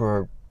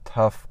super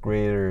tough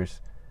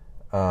graders,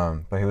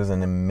 but he was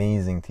an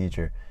amazing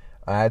teacher.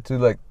 I had to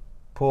like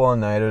pull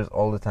all-nighters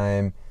all the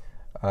time.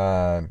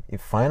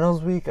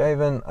 Finals week,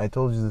 I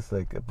told you this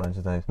like a bunch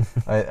of times.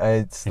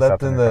 I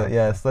slept in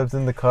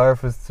the car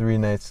for 3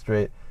 nights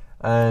straight,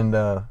 and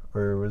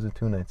or was it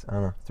 2 nights? I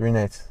don't know, 3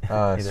 nights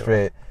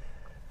straight.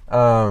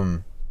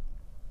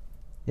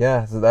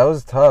 Yeah, so that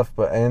was tough,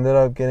 but I ended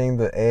up getting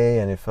the A,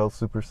 and it felt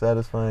super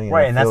satisfying. And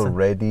right, I feel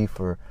ready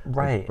for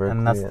Berkeley,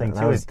 and that's the thing too.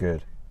 That was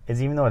good.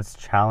 Is even though it's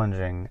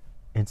challenging,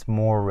 it's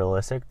more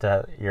realistic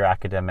to your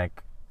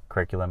academic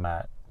curriculum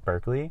at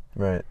Berkeley.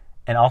 Right.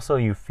 And also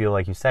you feel,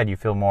 like you said, you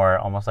feel more,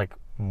 almost like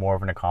more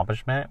of an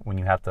accomplishment when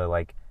you have to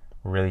like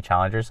really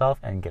challenge yourself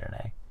and get an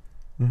A,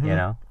 you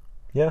know?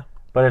 Yeah.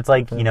 But it's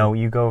like, you know,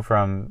 you go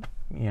from,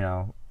 you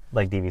know,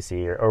 like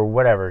DVC or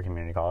whatever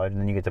community college, and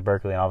then you get to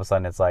Berkeley and all of a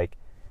sudden it's like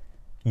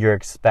you're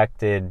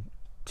expected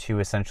to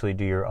essentially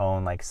do your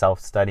own like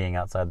self-studying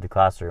outside the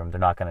classroom. They're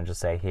not going to just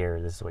say, here,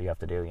 this is what you have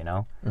to do, you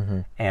know?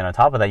 And on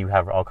top of that, you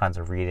have all kinds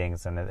of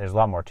readings, and there's a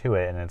lot more to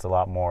it, and it's a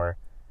lot more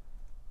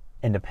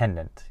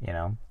independent, you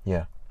know?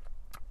 Yeah.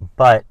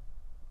 But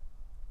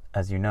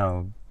as you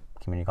know,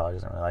 community college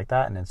isn't really like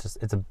that, and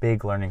it's a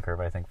big learning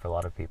curve, I think, for a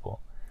lot of people.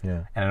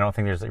 Yeah. And I don't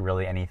think there's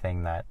really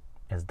anything that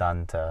is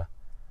done to,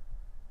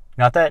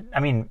 not that, I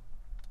mean,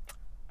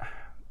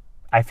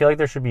 I feel like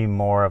there should be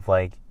more of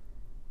like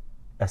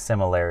a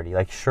similarity.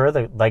 Like, sure,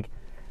 the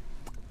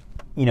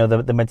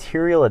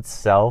material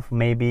itself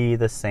may be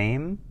the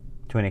same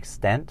to an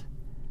extent,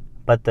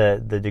 but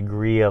the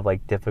degree of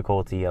like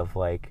difficulty of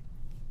like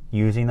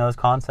using those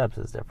concepts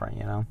is different,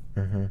 you know?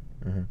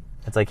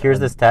 It's like, here's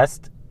this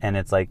test, and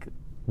it's like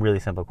really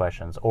simple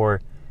questions.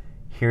 Or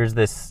here's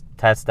this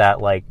test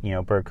at like, you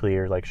know, Berkeley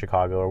or like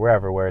Chicago or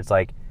wherever, where it's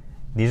like,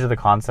 these are the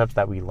concepts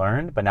that we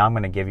learned, but now I'm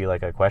going to give you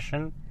like a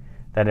question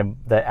that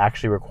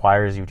actually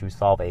requires you to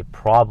solve a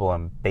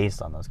problem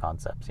based on those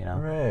concepts, you know?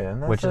 Right,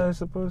 and that's how it's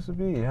supposed to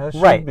be. How it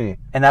should right. be.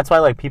 And that's why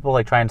like people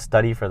like try and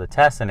study for the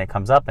test, and it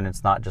comes up, and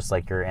it's not just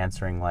like you're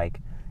answering like,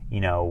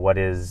 you know, what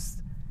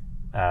is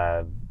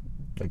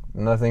like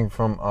nothing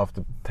from off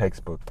the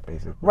textbook,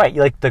 basically. Right,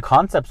 like the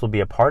concepts will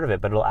be a part of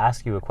it, but it'll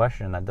ask you a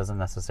question that doesn't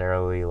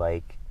necessarily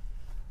like,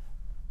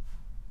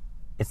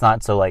 it's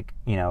not so like,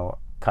 you know,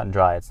 cut and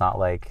dry. It's not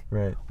like,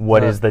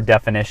 what is the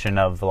definition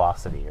of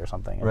velocity or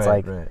something. It's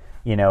like,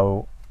 you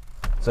know,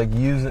 it's like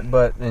use it,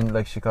 but in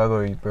like Chicago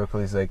or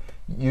Berkeley, it's like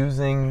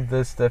using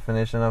this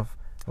definition of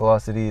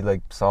velocity,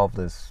 like solve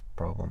this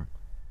problem.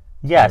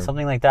 Yeah,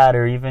 something like that.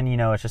 Or even, you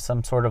know, it's just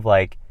some sort of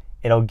like,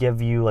 it'll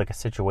give you like a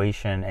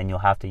situation, and you'll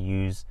have to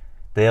use,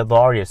 they'll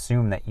already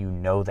assume that you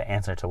know the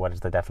answer to what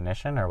is the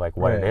definition or like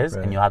what it is,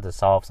 and you'll have to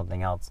solve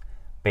something else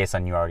based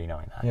on you already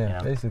knowing that. Yeah, you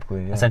know?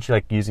 basically. Yeah. Essentially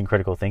like using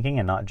critical thinking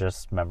and not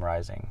just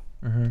memorizing.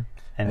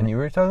 And you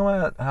were talking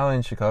about how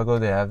in Chicago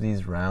they have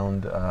these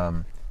round,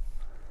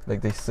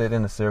 like they sit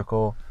in a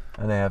circle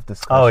And they have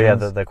discussions. Oh yeah,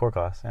 the core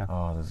class. Yeah.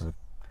 Oh,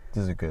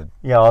 these are good.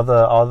 Yeah, all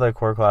the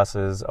core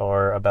classes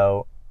are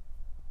about.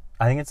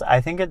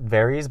 I think it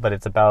varies, but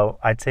it's about,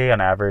 I'd say on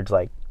average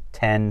like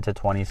 10 to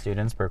 20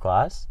 students per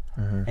class,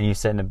 and you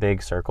sit in a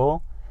big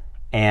circle.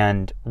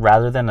 And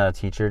rather than a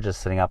teacher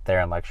just sitting up there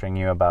and lecturing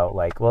you about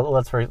like, well,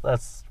 let's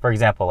for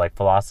example, like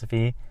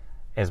philosophy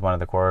is one of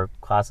the core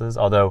classes.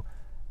 Although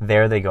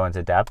there they go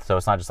into depth, so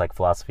it's not just like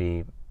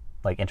philosophy,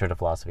 like intro to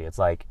philosophy. It's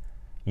like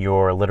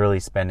you're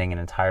literally spending an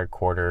entire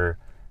quarter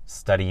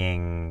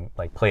studying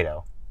like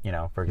Plato,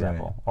 for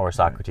example, or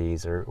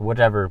Socrates or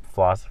whatever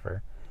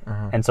philosopher.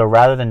 And so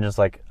rather than just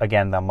like,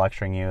 again, them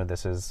lecturing you,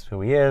 this is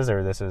who he is,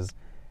 or this is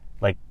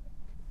like,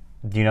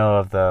 do you know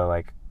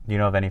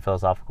of any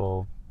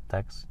philosophical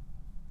texts?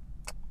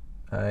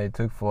 I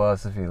took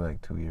philosophy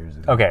like 2 years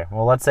ago. Okay,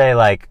 well, let's say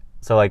like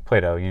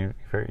Plato. You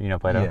know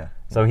Plato? Yeah.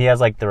 So he has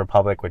like the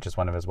Republic, which is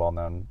one of his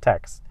well-known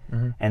texts.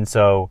 And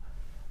so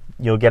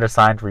you'll get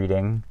assigned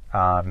reading,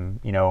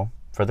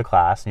 for the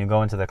class, and you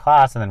go into the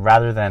class, and then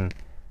rather than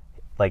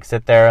like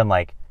sit there and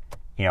like,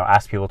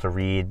 ask people to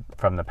read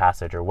from the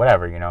passage or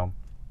whatever,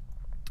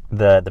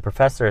 the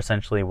professor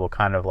essentially will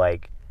kind of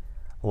like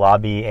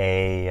lobby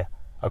a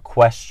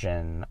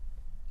question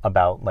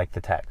about like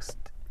the text,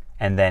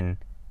 and then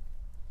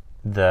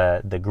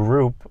the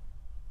group,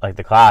 like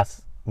the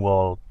class,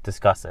 will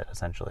discuss it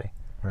essentially.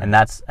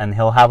 Right. And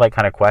he'll have like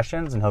kind of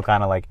questions, and he'll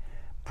kind of like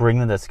bring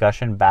the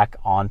discussion back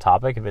on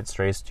topic if it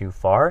strays too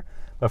far.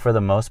 But for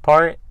the most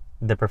part,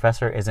 the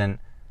professor isn't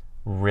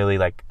really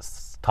like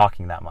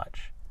talking that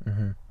much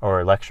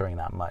or lecturing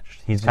that much.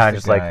 He's kind of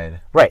just like,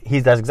 right.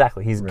 He's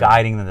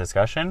guiding the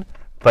discussion.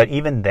 But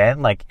even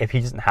then, like if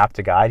he doesn't have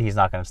to guide, he's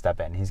not going to step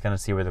in. He's going to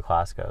see where the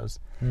class goes.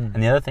 And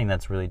the other thing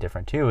that's really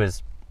different too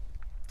is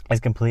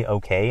it's completely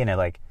okay, and it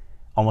like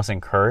almost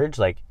encourage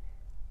like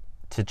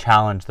to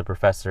challenge the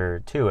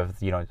professor too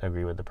if you don't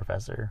agree with the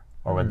professor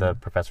or what the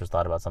professor's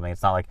thought about something.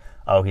 It's not like,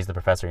 oh, he's the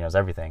professor, he knows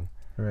everything.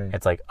 Right.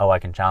 It's like, oh, I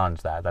can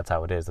challenge that. That's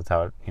how it is. That's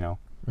how it,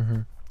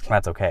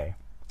 that's okay.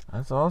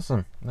 That's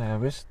awesome. I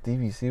wish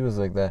DVC was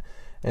like that.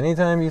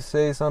 Anytime you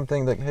say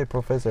something like, hey,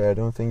 professor, I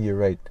don't think you're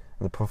right,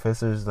 and the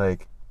professor's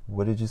like,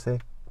 what did you say?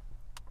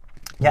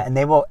 Yeah, and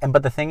they will.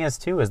 But the thing is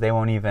too is they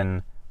won't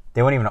even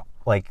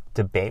like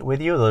debate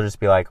with you. They'll just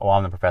be like, "Oh,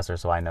 I'm the professor,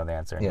 so I know the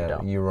answer." And you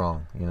don't. You're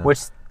wrong. Which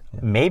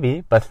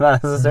maybe, but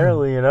not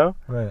necessarily.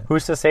 Right.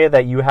 Who's to say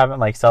that you haven't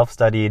like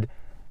self-studied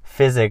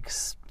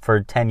physics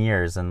for 10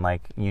 years and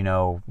like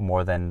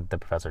more than the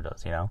professor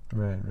does?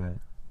 Right.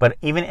 But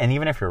even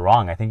if you're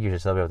wrong, I think you should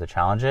still be able to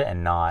challenge it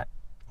and not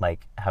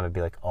like have it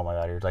be like, "Oh my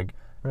God, you're like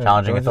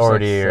challenging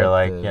authority," or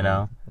like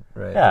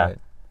Right. Yeah. Right.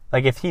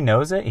 Like if he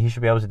knows it, he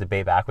should be able to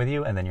debate back with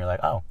you, and then you're like,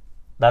 "Oh,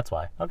 that's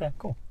why." Okay,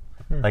 cool.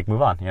 Like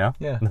move on, Yeah.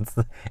 That's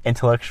the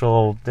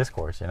intellectual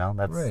discourse,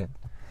 that's right.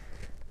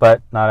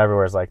 But not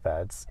everywhere is like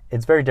that.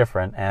 It's very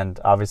different, and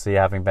obviously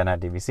having been at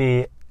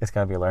DVC, it's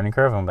going to be a learning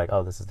curve. I'm like,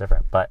 oh, this is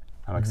different, but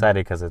I'm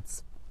excited because it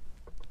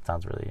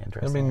sounds really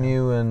interesting. It'll be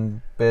new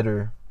and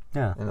better.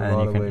 Yeah,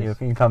 and you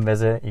can come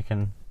visit. You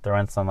can throw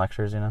in some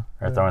lectures, or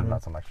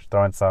not some lectures,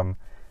 throw in some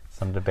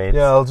debates.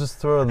 Yeah, I'll just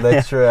throw a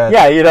lecture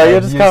at you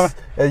just come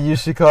at U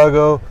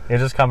Chicago. You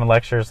just come and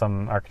lecture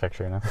some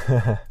architecture,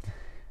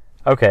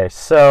 Okay,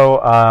 so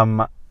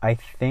I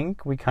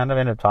think we kind of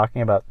end up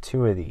talking about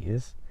 2 of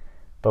these,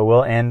 but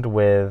we'll end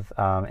with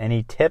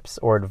any tips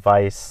or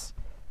advice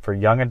for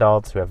young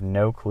adults who have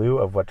no clue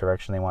of what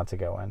direction they want to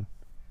go in.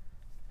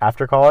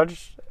 After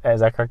college, is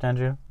that correct,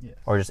 Andrew? Yes.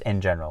 Or just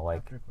in general?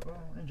 In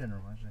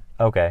general, actually.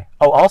 Okay.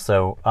 Oh,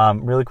 also,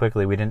 really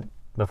quickly,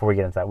 before we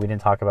get into that, we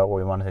didn't talk about what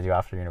we wanted to do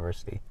after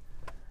university.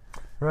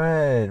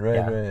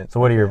 Right. So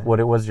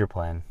what was your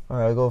plan? All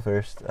right, I'll go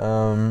first.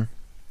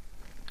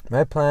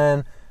 My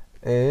plan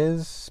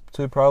is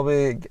to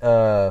probably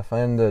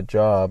find a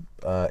job,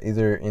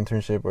 either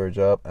internship or a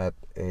job at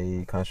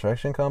a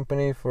construction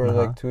company for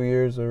like 2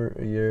 years or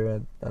a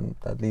year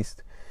at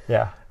least.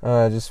 Yeah.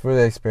 Just for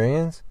the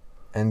experience,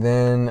 and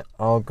then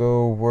I'll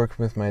go work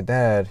with my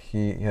dad.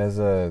 He's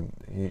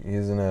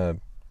in a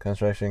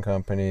construction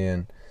company,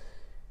 and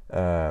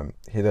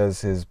he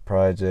does his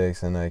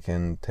projects, and I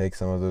can take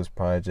some of those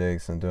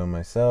projects and do them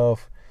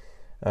myself.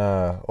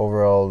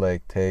 Overall,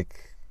 like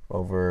take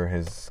over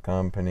his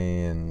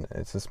company, and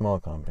it's a small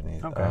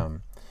company. Okay.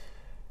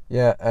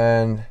 Yeah,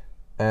 and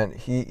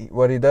he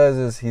what he does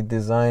is he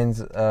designs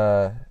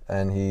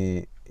and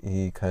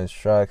he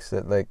constructs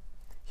it. Like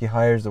he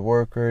hires the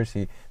workers,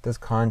 he does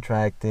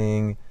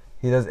contracting,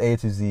 he does A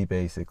to Z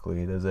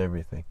basically. He does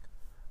everything.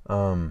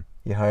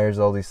 He hires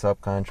all these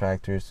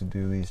subcontractors to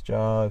do these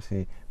jobs.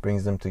 He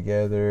brings them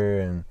together,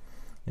 and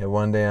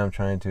one day I'm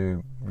trying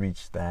to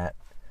reach that.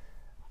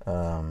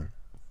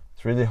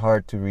 It's really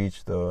hard to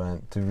reach though,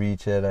 and to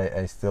reach it,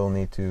 I still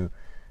need to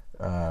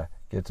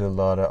get to a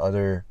lot of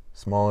other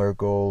smaller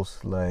goals,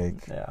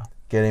 like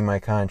getting my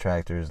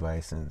contractor's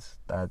license.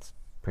 That's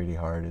pretty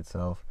hard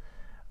itself.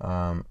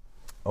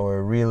 Or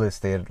a real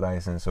estate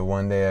license, so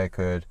one day I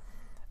could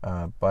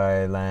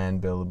buy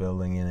land, build a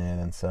building in it,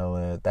 and sell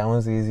it. That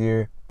one's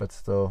easier, but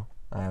still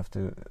I have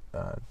to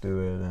do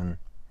it. And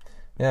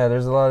Yeah,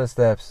 there's a lot of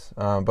steps.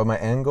 But my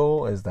end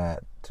goal is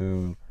that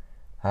to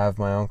have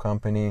my own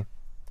company,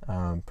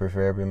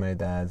 preferably my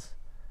dad's.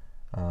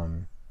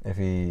 If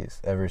he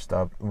ever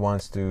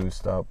wants to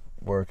stop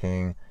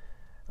working,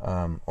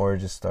 or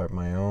just start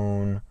my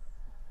own,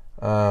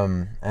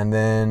 and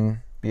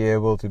then be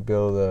able to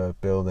build a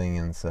building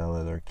and sell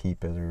it or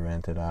keep it or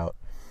rent it out.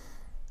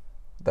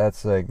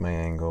 That's like my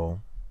end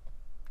goal.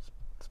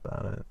 That's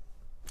about it.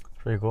 It's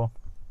pretty cool.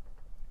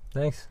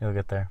 Thanks. You'll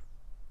get there.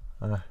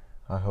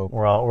 I hope.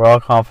 We're all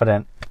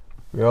confident.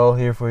 We're all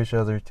here for each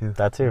other too.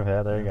 That too.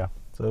 Yeah, there you go.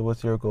 So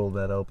what's your goal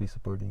that I'll be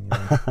supporting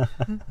you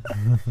in?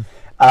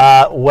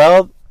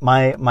 Well,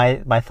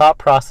 my thought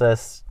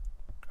process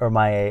or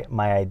my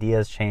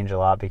ideas change a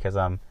lot because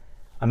I'm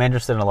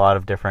interested in a lot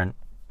of different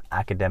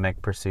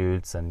academic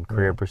pursuits and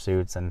career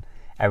pursuits, and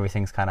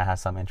everything's kind of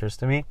has some interest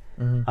to me.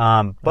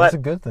 But that's a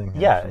good thing.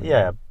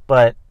 Yeah.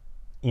 But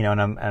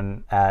and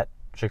I'm at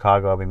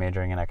Chicago. I'll be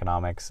majoring in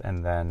economics,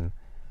 and then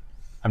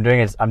I'm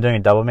doing a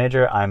double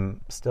major.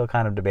 I'm still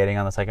kind of debating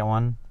on the second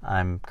one.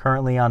 I'm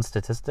currently on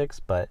statistics,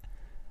 but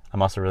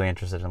I'm also really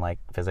interested in like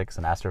physics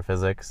and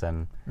astrophysics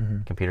and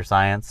computer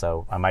science,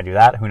 so I might do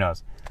that. Who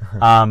knows?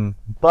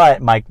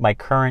 But my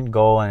current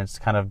goal, and it's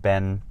kind of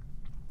been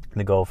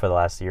the goal for the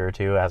last year or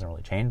two, it hasn't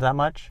really changed that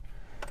much,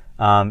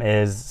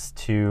 is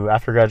to,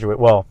 after graduate,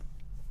 well,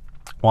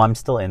 I'm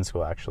still in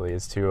school actually,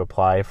 is to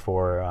apply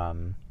for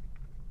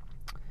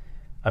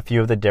a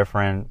few of the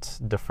different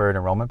deferred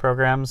enrollment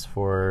programs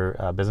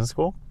for business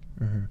school.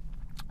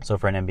 So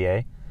for an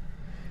MBA.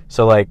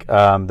 So like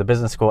the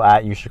business school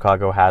at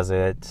UChicago has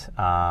it,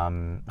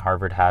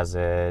 Harvard has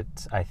it,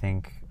 I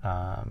think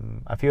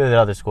a few of the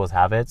other schools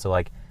have it. So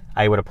like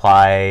I would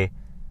apply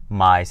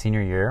my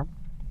senior year,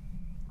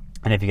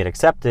 and if you get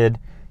accepted,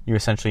 you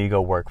essentially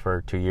go work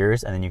for 2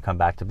 years, and then you come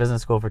back to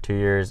business school for 2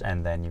 years,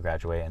 and then you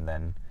graduate, and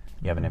then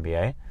you have an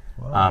MBA.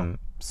 Wow.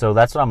 So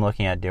that's what I'm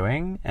looking at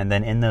doing, and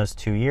then in those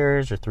 2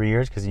 years or 3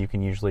 years, because you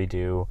can usually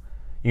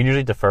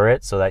defer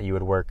it so that you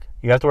have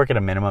to work at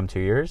a minimum 2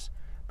 years,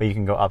 but you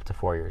can go up to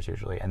 4 years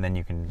usually, and then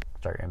you can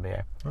start your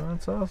MBA. Oh,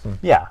 that's awesome.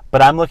 Yeah,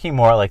 but I'm looking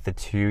more at like the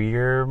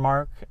 2-year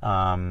mark,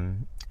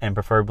 and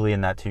preferably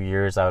in that 2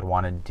 years, I would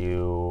want to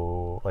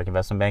do like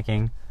investment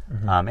banking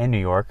in New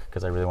York,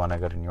 because I really want to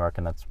go to New York,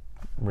 and that's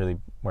really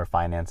where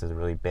finance is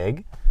really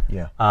big.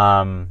 Yeah.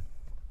 And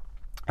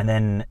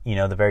then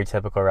the very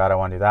typical route, I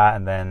want to do that,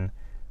 and then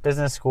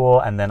business school,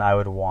 and then I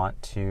would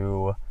want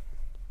to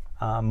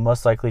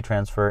most likely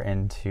transfer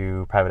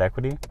into private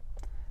equity,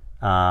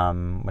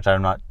 which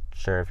I'm not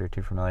sure if you're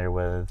too familiar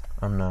with.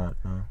 I'm not,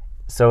 no.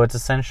 So it's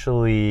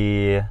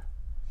essentially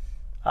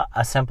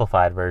a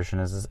simplified version.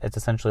 It's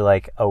essentially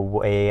like a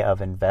way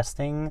of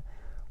investing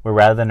where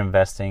rather than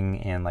investing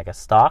in like a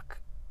stock,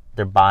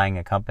 they're buying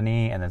a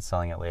company and then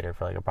selling it later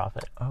for like a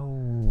profit.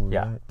 Oh,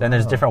 yeah. right. Then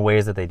there's different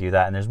ways that they do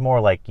that, and there's more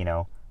like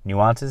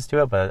nuances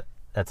to it, but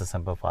that's a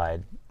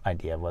simplified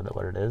idea of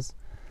what it is.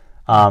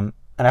 And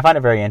I find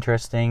it very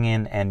interesting,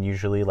 and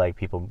usually like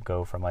people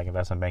go from like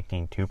investment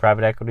banking to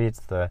private equity.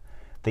 It's the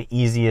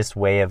easiest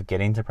way of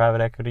getting to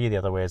private equity. The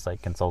other way is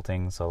like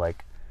consulting. So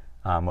like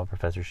what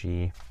Professor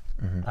Shi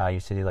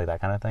used to do, like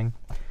that kind of thing.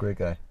 Great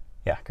guy.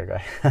 Yeah, great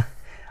guy.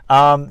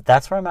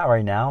 That's where I'm at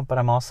right now, but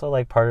I'm also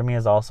like, part of me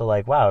is also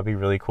like, wow, it'd be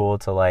really cool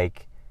to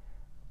like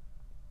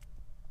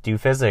do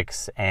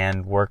physics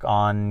and work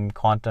on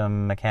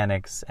quantum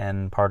mechanics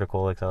and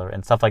particle accelerator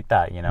and stuff like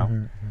that,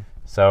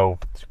 So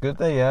it's good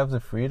that you have the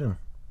freedom.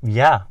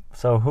 Yeah.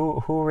 So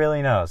who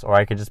really knows? Or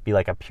I could just be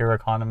like a pure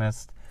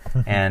economist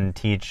and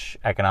teach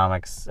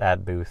economics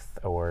at Booth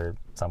or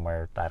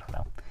somewhere, I don't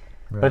know.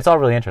 Right. But it's all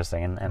really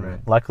interesting, and right.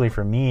 Luckily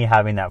for me,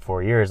 having that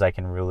 4 years, I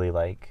can really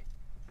like,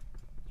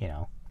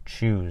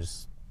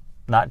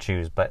 not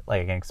choose, but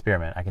like I can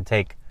experiment. I can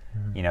take,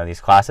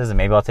 these classes, and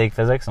maybe I'll take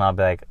physics, and I'll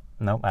be like,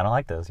 nope, I don't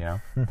like those. Like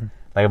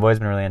I've always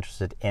been really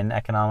interested in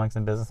economics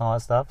and business and all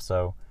that stuff,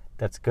 so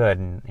that's good,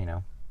 and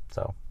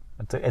so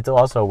it's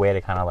also a way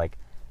to kind of like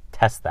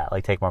test that,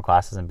 like take more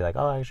classes and be like,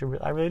 oh,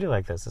 I really do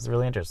like this. It's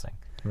really interesting,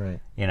 right?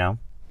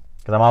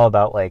 Because I'm all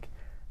about like,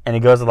 and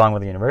it goes along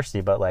with the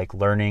university, but like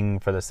learning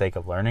for the sake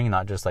of learning,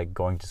 not just like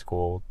going to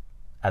school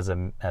as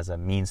a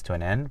means to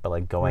an end, but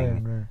like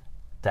going right.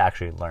 to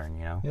actually learn,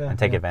 and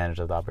take advantage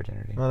of the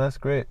opportunity. Oh, that's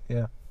great.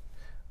 Yeah.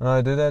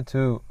 I do that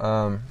too.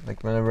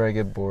 Like whenever I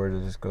get bored,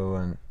 I just go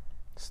and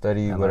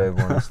study what I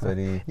want to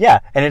study. Yeah,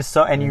 and it's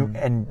so,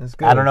 and it's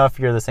good. I don't know if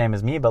you're the same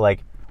as me, but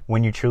like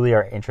when you truly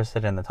are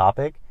interested in the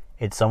topic,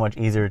 it's so much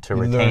easier to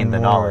retain the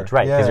knowledge,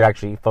 right? Because you're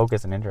actually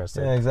focused and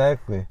interested. Yeah,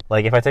 exactly.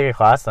 Like if I take a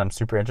class that I'm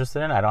super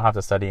interested in, I don't have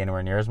to study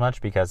anywhere near as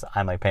much because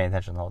I'm like paying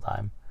attention the whole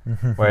time.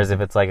 Whereas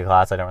if it's like a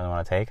class I don't really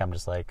want to take, I'm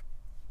just like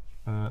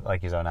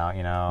you zone out,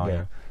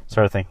 you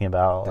start thinking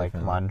about like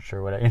lunch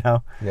or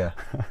whatever, Yeah.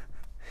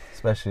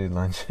 Especially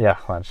lunch. Yeah,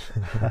 lunch.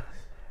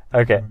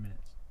 Okay.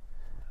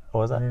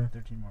 What was that?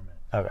 13 more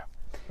minutes. Okay.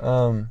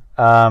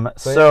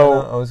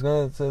 So I was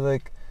gonna say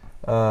like,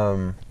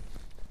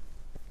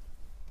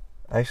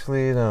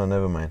 actually no,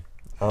 never mind.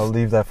 I'll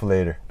leave that for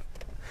later.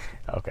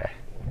 Okay.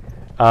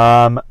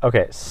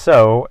 Okay,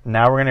 so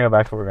now we're gonna go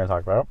back to what we're gonna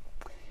talk about.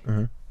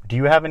 Mm-hmm. Do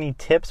you have any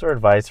tips or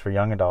advice for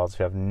young adults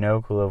who have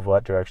no clue of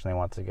what direction they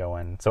want to go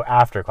in? So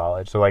after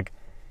college, so like,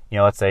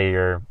 let's say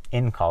you're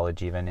in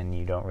college even, and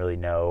you don't really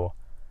know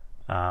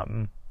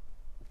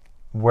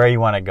where you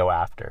want to go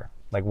after.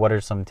 Like, what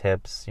are some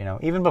tips?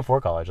 Even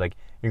before college, like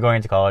you're going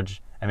into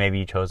college and maybe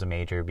you chose a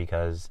major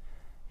because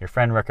your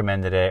friend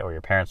recommended it, or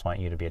your parents want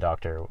you to be a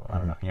doctor. I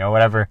don't know,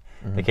 whatever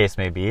the case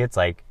may be. It's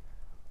like,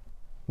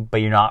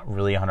 but you're not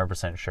really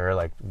 100% sure.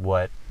 Like,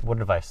 what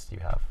advice do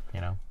you have?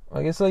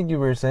 I guess like you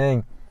were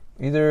saying,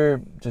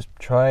 either just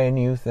try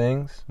new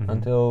things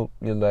until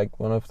you like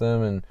one of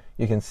them and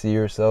you can see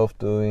yourself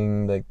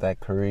doing like that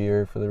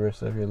career for the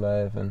rest of your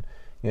life and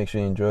you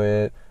actually enjoy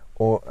it,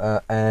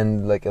 or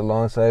and like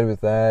alongside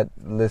with that,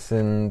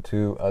 listen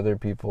to other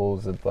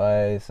people's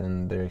advice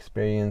and their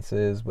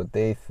experiences, what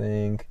they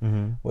think,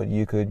 what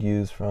you could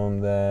use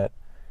from that.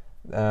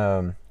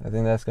 I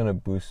think that's gonna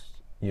boost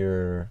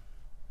you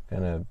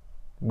in a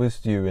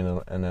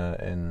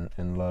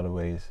lot of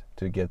ways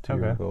to get to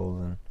your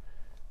goals. And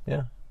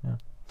yeah.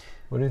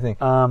 What do you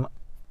think?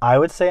 I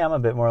would say I'm a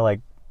bit more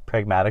like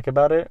pragmatic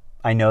about it.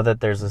 I know that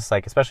there's this,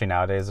 like, especially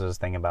nowadays, there's this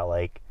thing about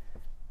like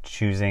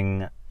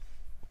choosing,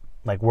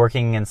 like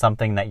working in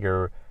something that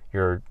you're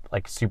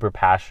like super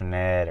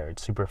passionate or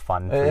it's super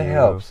fun for you. It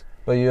helps,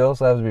 but you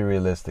also have to be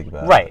realistic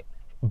about it. Right.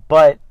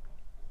 But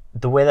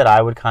the way that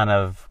I would kind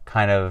of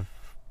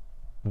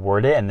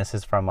word it, and this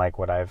is from like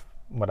what I've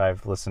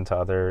listened to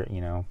other,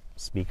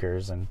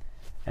 speakers and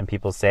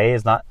people say,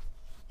 is not,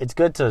 it's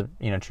good to,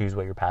 choose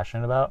what you're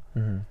passionate about.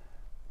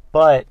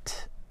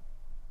 But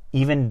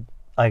even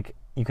like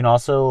you can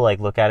also like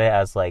look at it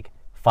as like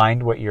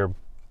find what you're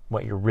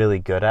really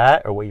good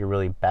at or what you're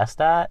really best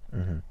at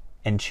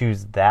and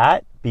choose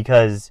that,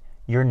 because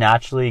you're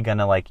naturally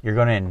gonna you're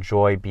gonna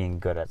enjoy being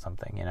good at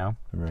something,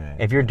 Right.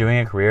 If you're doing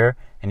a career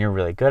and you're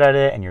really good at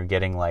it and you're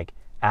getting like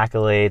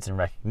accolades and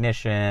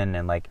recognition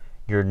and like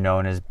you're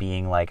known as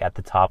being like at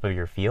the top of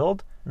your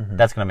field,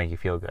 that's gonna make you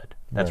feel good.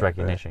 That's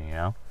recognition,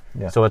 Yeah.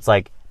 So it's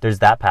like there's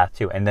that path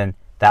too, and then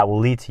that will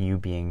lead to you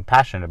being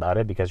passionate about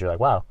it because you're like,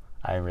 wow,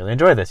 I really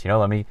enjoy this.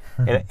 Let me.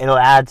 It'll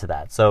add to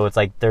that. So it's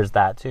like there's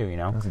that too.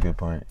 That's a good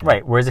point. Yeah.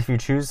 Right. Whereas if you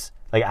choose,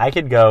 like, I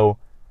could go,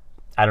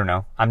 I don't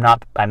know. I'm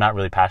not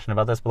really passionate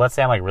about this, but let's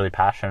say I'm like really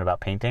passionate about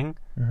painting,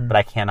 but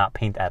I cannot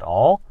paint at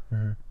all.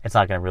 It's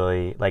not gonna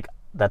really like.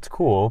 That's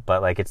cool,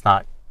 but like it's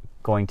not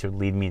going to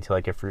lead me to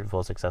like a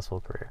fruitful, successful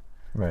career.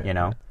 Right.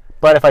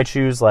 But if I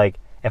choose, like,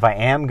 if I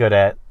am good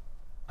at,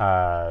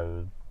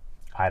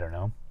 I don't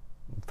know,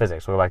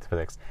 physics. We'll go back to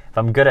physics. If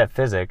I'm good at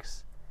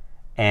physics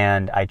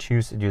and I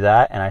choose to do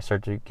that and I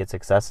start to get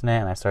success in it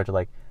and I start to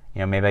like,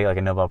 maybe I get like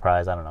a Nobel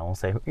Prize, I don't know, we'll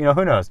say,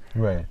 who knows.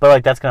 Right. But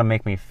like that's going to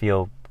make me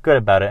feel good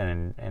about it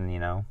and you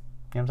know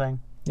what I'm saying?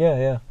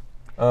 Yeah.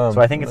 So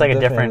I think it's like a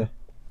different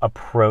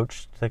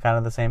approach to kind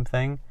of the same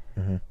thing.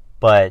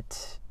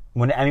 But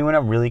when it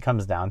really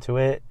comes down to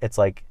it, it's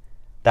like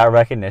that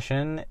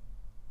recognition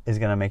is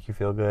going to make you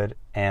feel good,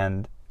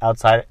 and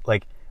outside,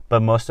 like,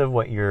 but most of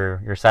what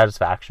your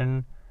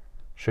satisfaction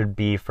should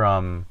be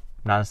from,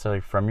 not necessarily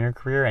from your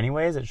career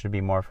anyways, it should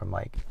be more from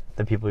like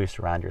the people you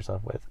surround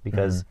yourself with,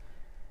 because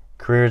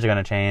careers are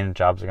going to change,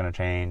 jobs are going to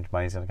change,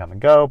 money's going to come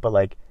and go, but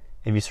like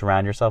if you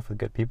surround yourself with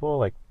good people,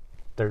 like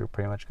they're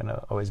pretty much going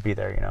to always be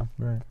there,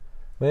 Right.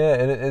 But yeah,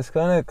 it's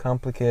kind of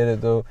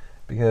complicated though,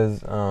 because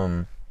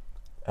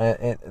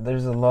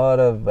there's a lot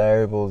of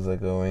variables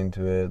that go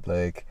into it,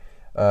 like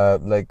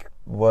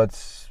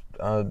what's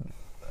I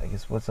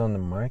guess what's on the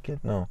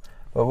market? No,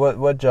 but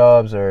what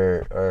jobs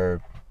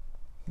are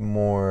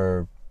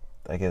more,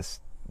 I guess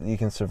you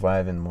can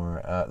survive in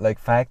more, like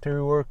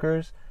factory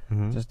workers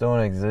just don't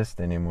exist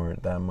anymore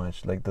that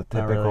much, like the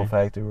typical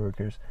factory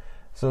workers.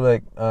 So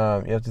like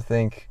you have to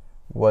think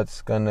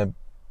what's gonna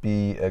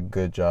be a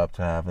good job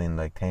to have in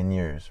like 10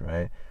 years,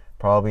 right?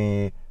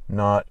 Probably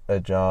not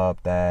a job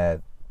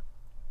that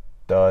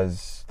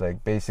does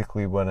like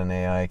basically what an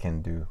AI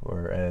can do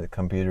or a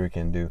computer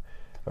can do,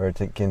 or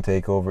can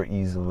take over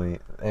easily.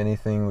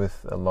 Anything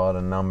with a lot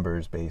of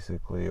numbers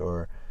basically,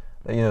 or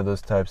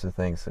those types of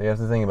things. So you have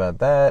to think about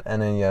that,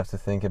 and then you have to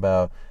think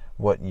about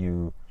what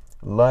you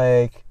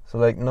like. So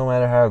like no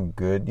matter how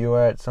good you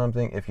are at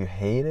something, if you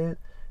hate it,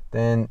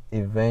 then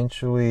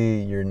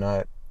eventually you're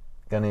not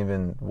gonna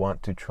even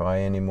want to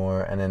try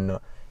anymore, and then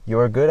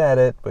you're good at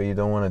it but you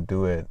don't want to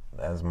do it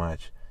as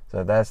much.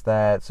 So that's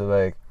that. So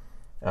like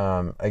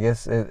I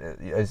guess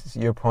it's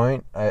your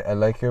point. I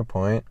like your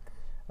point,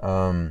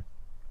 but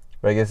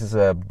I guess it's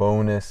a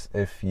bonus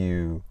if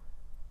you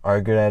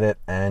are good at it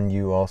and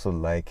you also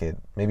like it.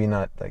 Maybe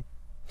not like,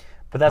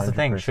 but that's the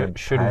thing. Should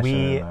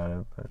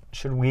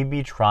we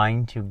be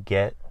trying to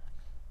get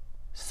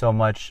so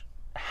much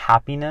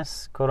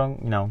happiness, quote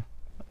unquote,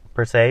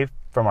 per se,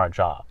 from our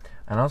job?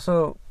 And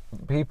also,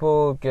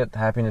 people get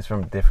happiness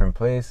from different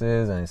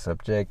places, and it's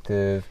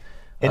subjective.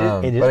 It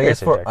is but I guess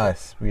subjective. For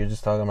us, we're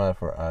just talking about it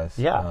for us.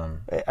 Yeah.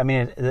 I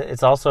mean,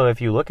 it's also,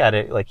 if you look at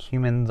it, like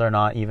humans are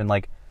not even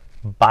like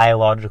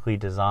biologically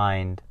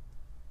designed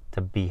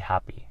to be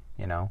happy,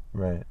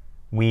 Right.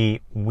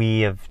 we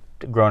have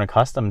grown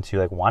accustomed to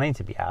like wanting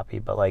to be happy,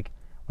 but like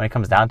when it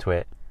comes down to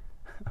it,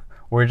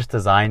 we're just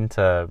designed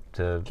to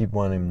keep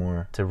wanting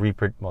more, to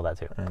reproduce. Well, that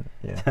too.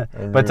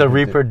 And but to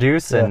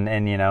reproduce Yeah.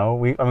 and you know,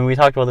 we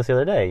talked about this the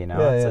other day. You know,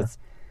 it's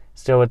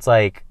still it's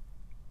like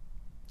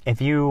if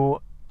you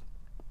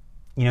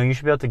know, you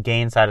should be able to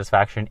gain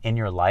satisfaction in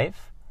your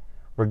life,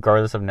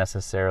 regardless of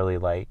necessarily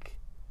like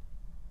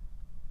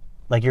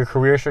your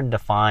career shouldn't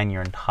define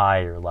your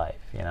entire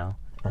life. You know,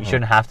 you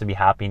shouldn't have to be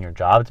happy in your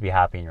job to be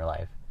happy in your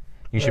life.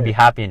 You should be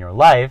happy in your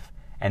life,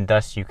 and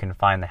thus you can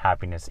find the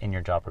happiness in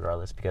your job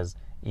regardless, because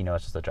you know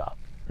it's just a job.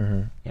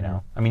 You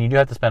know, I mean, you do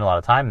have to spend a lot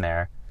of time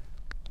there,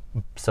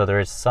 so there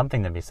is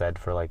something to be said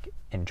for like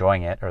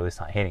enjoying it, or at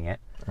least not hating it.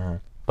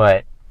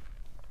 But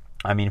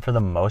I mean, for the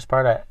most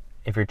part,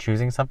 if you're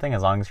choosing something,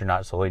 as long as you're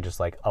not solely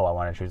just like, oh, I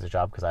want to choose a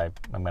job because I'm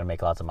going to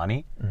make lots of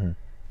money,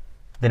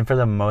 then for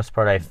the most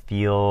part, I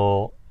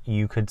feel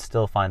you could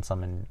still find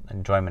some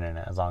enjoyment in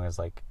it, as long as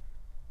like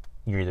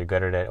you're either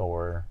good at it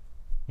or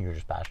you're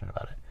just passionate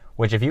about it.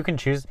 Which if you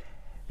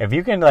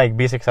can like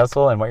be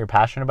successful in what you're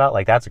passionate about,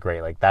 like that's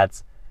great. Like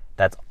that's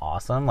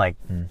awesome. Like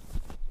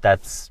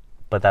that's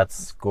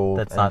gold.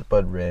 That's not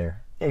but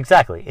rare.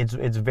 Exactly.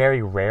 It's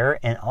very rare,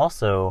 and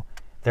also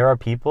there are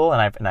people,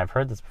 and I've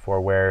heard this before,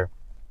 where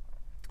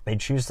they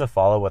choose to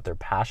follow what they're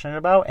passionate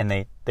about, and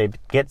they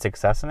get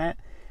success in it,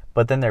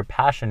 but then their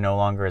passion no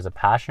longer is a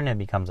passion; it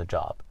becomes a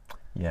job.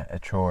 Yeah, a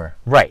chore.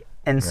 Right.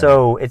 And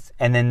so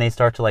and then they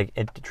start to like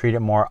treat it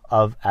more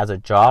as a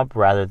job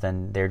rather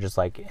than they're just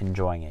like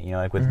enjoying it, you know,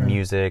 like with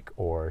music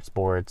or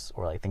sports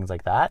or like things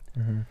like that.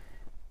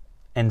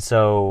 And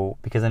so,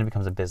 because then it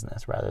becomes a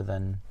business rather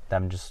than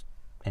them just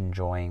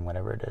enjoying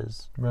whatever it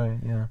is. Right,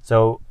 yeah.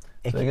 So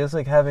I guess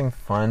like having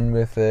fun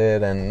with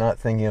it and not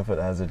thinking of it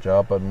as a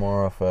job, but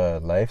more of a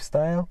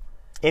lifestyle.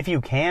 If you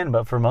can,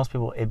 but for most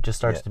people, it just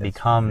starts to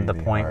become really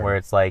the point where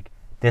it's like,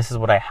 this is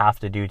what I have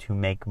to do to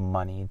make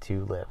money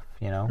to live,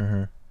 you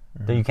know?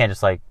 So you can't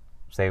just like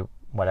say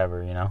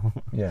whatever, you know?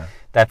 Yeah.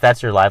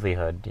 That's your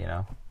livelihood, you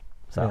know?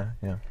 So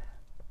yeah.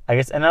 I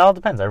guess, and it all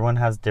depends. Everyone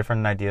has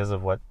different ideas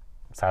of what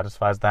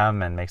satisfies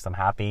them and makes them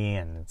happy,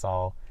 and it's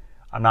all,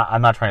 I'm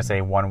not trying to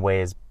say one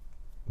way is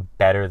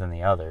better than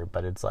the other,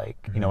 but it's like,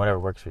 you know, whatever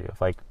works for you.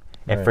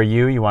 If for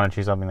you want to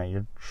choose something that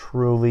you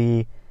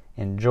truly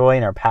enjoy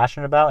and are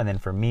passionate about, and then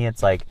for me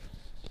it's like,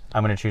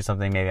 I'm going to choose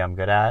something maybe I'm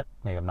good at,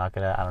 maybe I'm not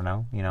good at, I don't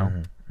know, you know?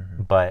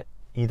 But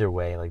either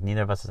way, like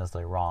neither of us is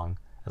necessarily wrong,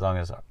 as long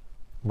as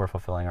we're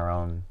fulfilling our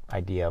own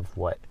idea of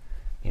what,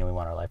 you know, we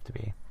want our life to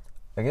be.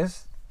 I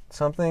guess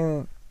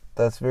something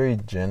that's very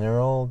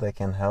general that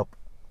can help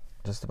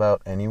just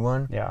about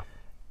anyone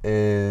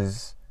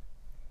is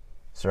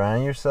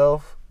surround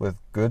yourself with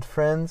good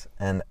friends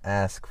and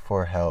ask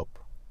for help.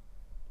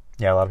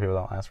 Yeah, a lot of people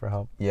don't ask for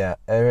help. Yeah,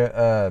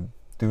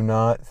 do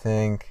not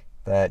think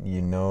that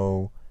you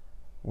know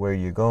where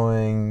you're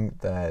going,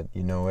 that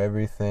you know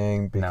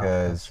everything, because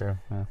no, that's true.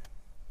 Yeah.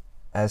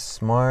 As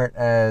smart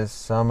as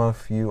some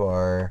of you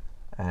are,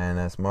 and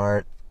as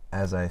smart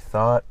as I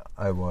thought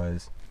I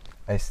was,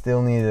 I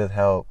still needed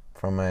help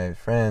from my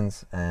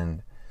friends,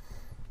 and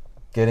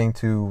getting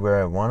to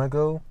where I want to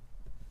go,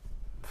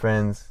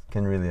 friends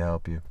can really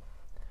help you.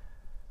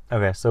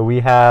 Okay, so we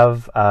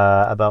have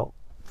about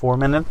 4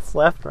 minutes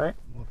left, right?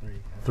 Well, 3.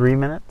 3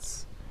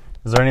 minutes.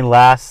 Is there any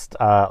last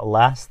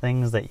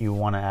things that you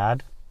want to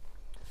add?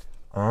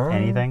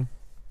 Anything?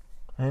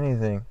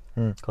 Anything.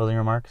 Closing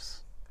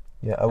remarks?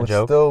 Yeah, I would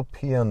still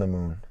pee on the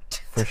moon,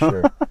 for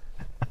sure.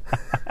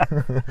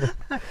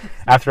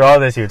 After all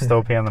this, you would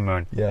still pee on the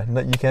moon. Yeah,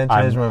 no, you can't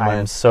change my mind.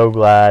 I'm so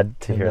glad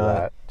to hear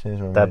that. Change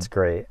my mind. That's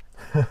great.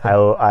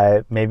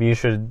 I maybe you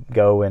should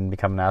go and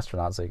become an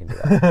astronaut so you can do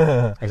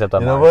that. Except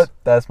on you know Mars. what?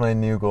 That's my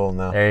new goal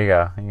now. There you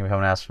go. You can become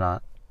an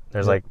astronaut.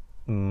 There's there's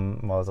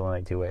only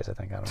like 2 ways, I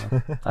think. I don't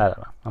know. I don't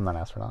know. I'm not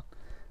an astronaut.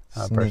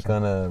 Sneak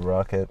on a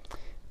rocket.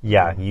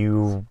 Yeah,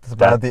 It's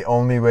about the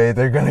only way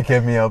they're gonna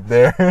get me up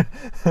there. Okay,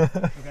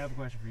 I have a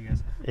question for you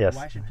guys. Yes.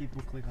 Why should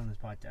people click on this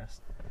podcast?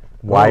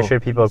 Why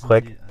should people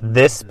click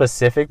this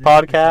specific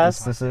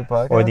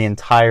podcast or the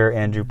entire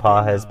Andrew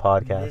Pajes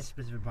podcast? This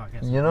specific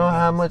podcast. You know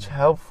how much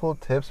helpful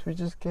tips we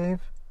just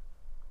gave?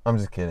 I'm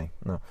just kidding.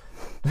 No.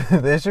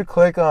 They should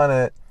click on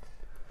it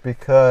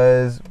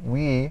because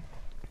we,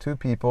 two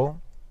people,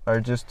 are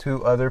just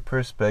two other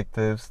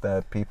perspectives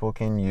that people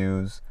can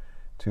use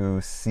to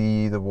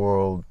see the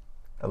world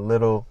a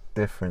little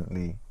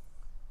differently.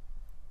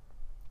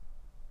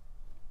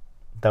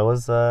 That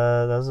was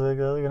a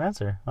good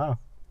answer. Wow.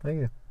 Thank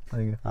you. I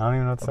don't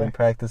even know what to I've say. been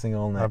practicing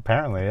all night.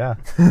 Apparently, yeah.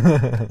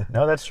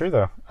 No, that's true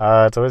though.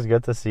 It's always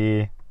good to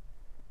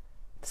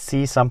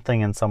see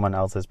something in someone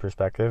else's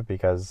perspective,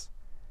 because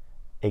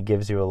it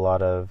gives you a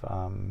lot of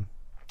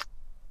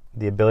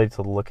the ability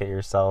to look at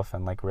yourself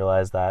and like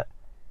realize that,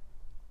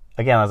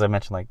 again, as I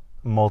mentioned like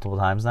multiple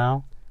times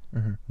now,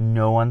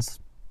 no one's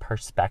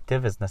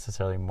perspective is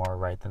necessarily more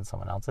right than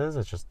someone else's.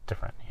 It's just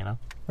different, you know?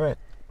 Right.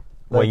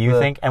 What you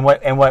think and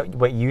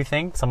what you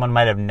think someone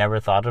might have never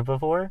thought of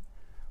before,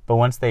 but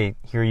once they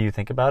hear you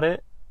think about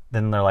it,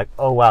 then they're like,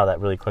 oh wow, that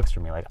really clicks for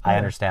me. Like I Yeah.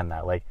 understand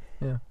that. Like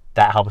Yeah.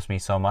 that helps me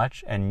so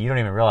much, and you don't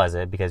even realize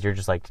it because you're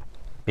just like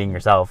being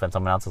yourself, and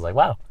someone else is like,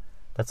 wow,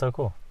 that's so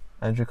cool.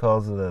 Andrew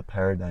calls it a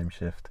paradigm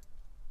shift.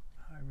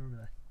 I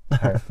remember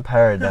that.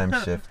 Paradigm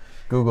shift.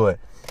 Google it.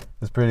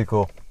 It's pretty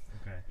cool.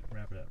 Okay,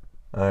 wrap it up.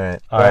 All right.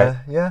 All right.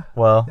 Yeah.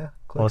 Well, Yeah.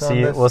 we'll Click see on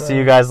you. this, We'll see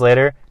you guys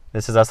later.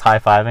 This is us high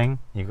fiving.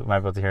 You might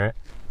be able to hear it.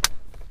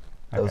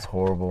 That was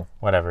horrible.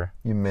 Whatever.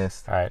 You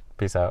missed. All right.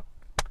 Peace out.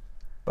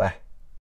 Bye.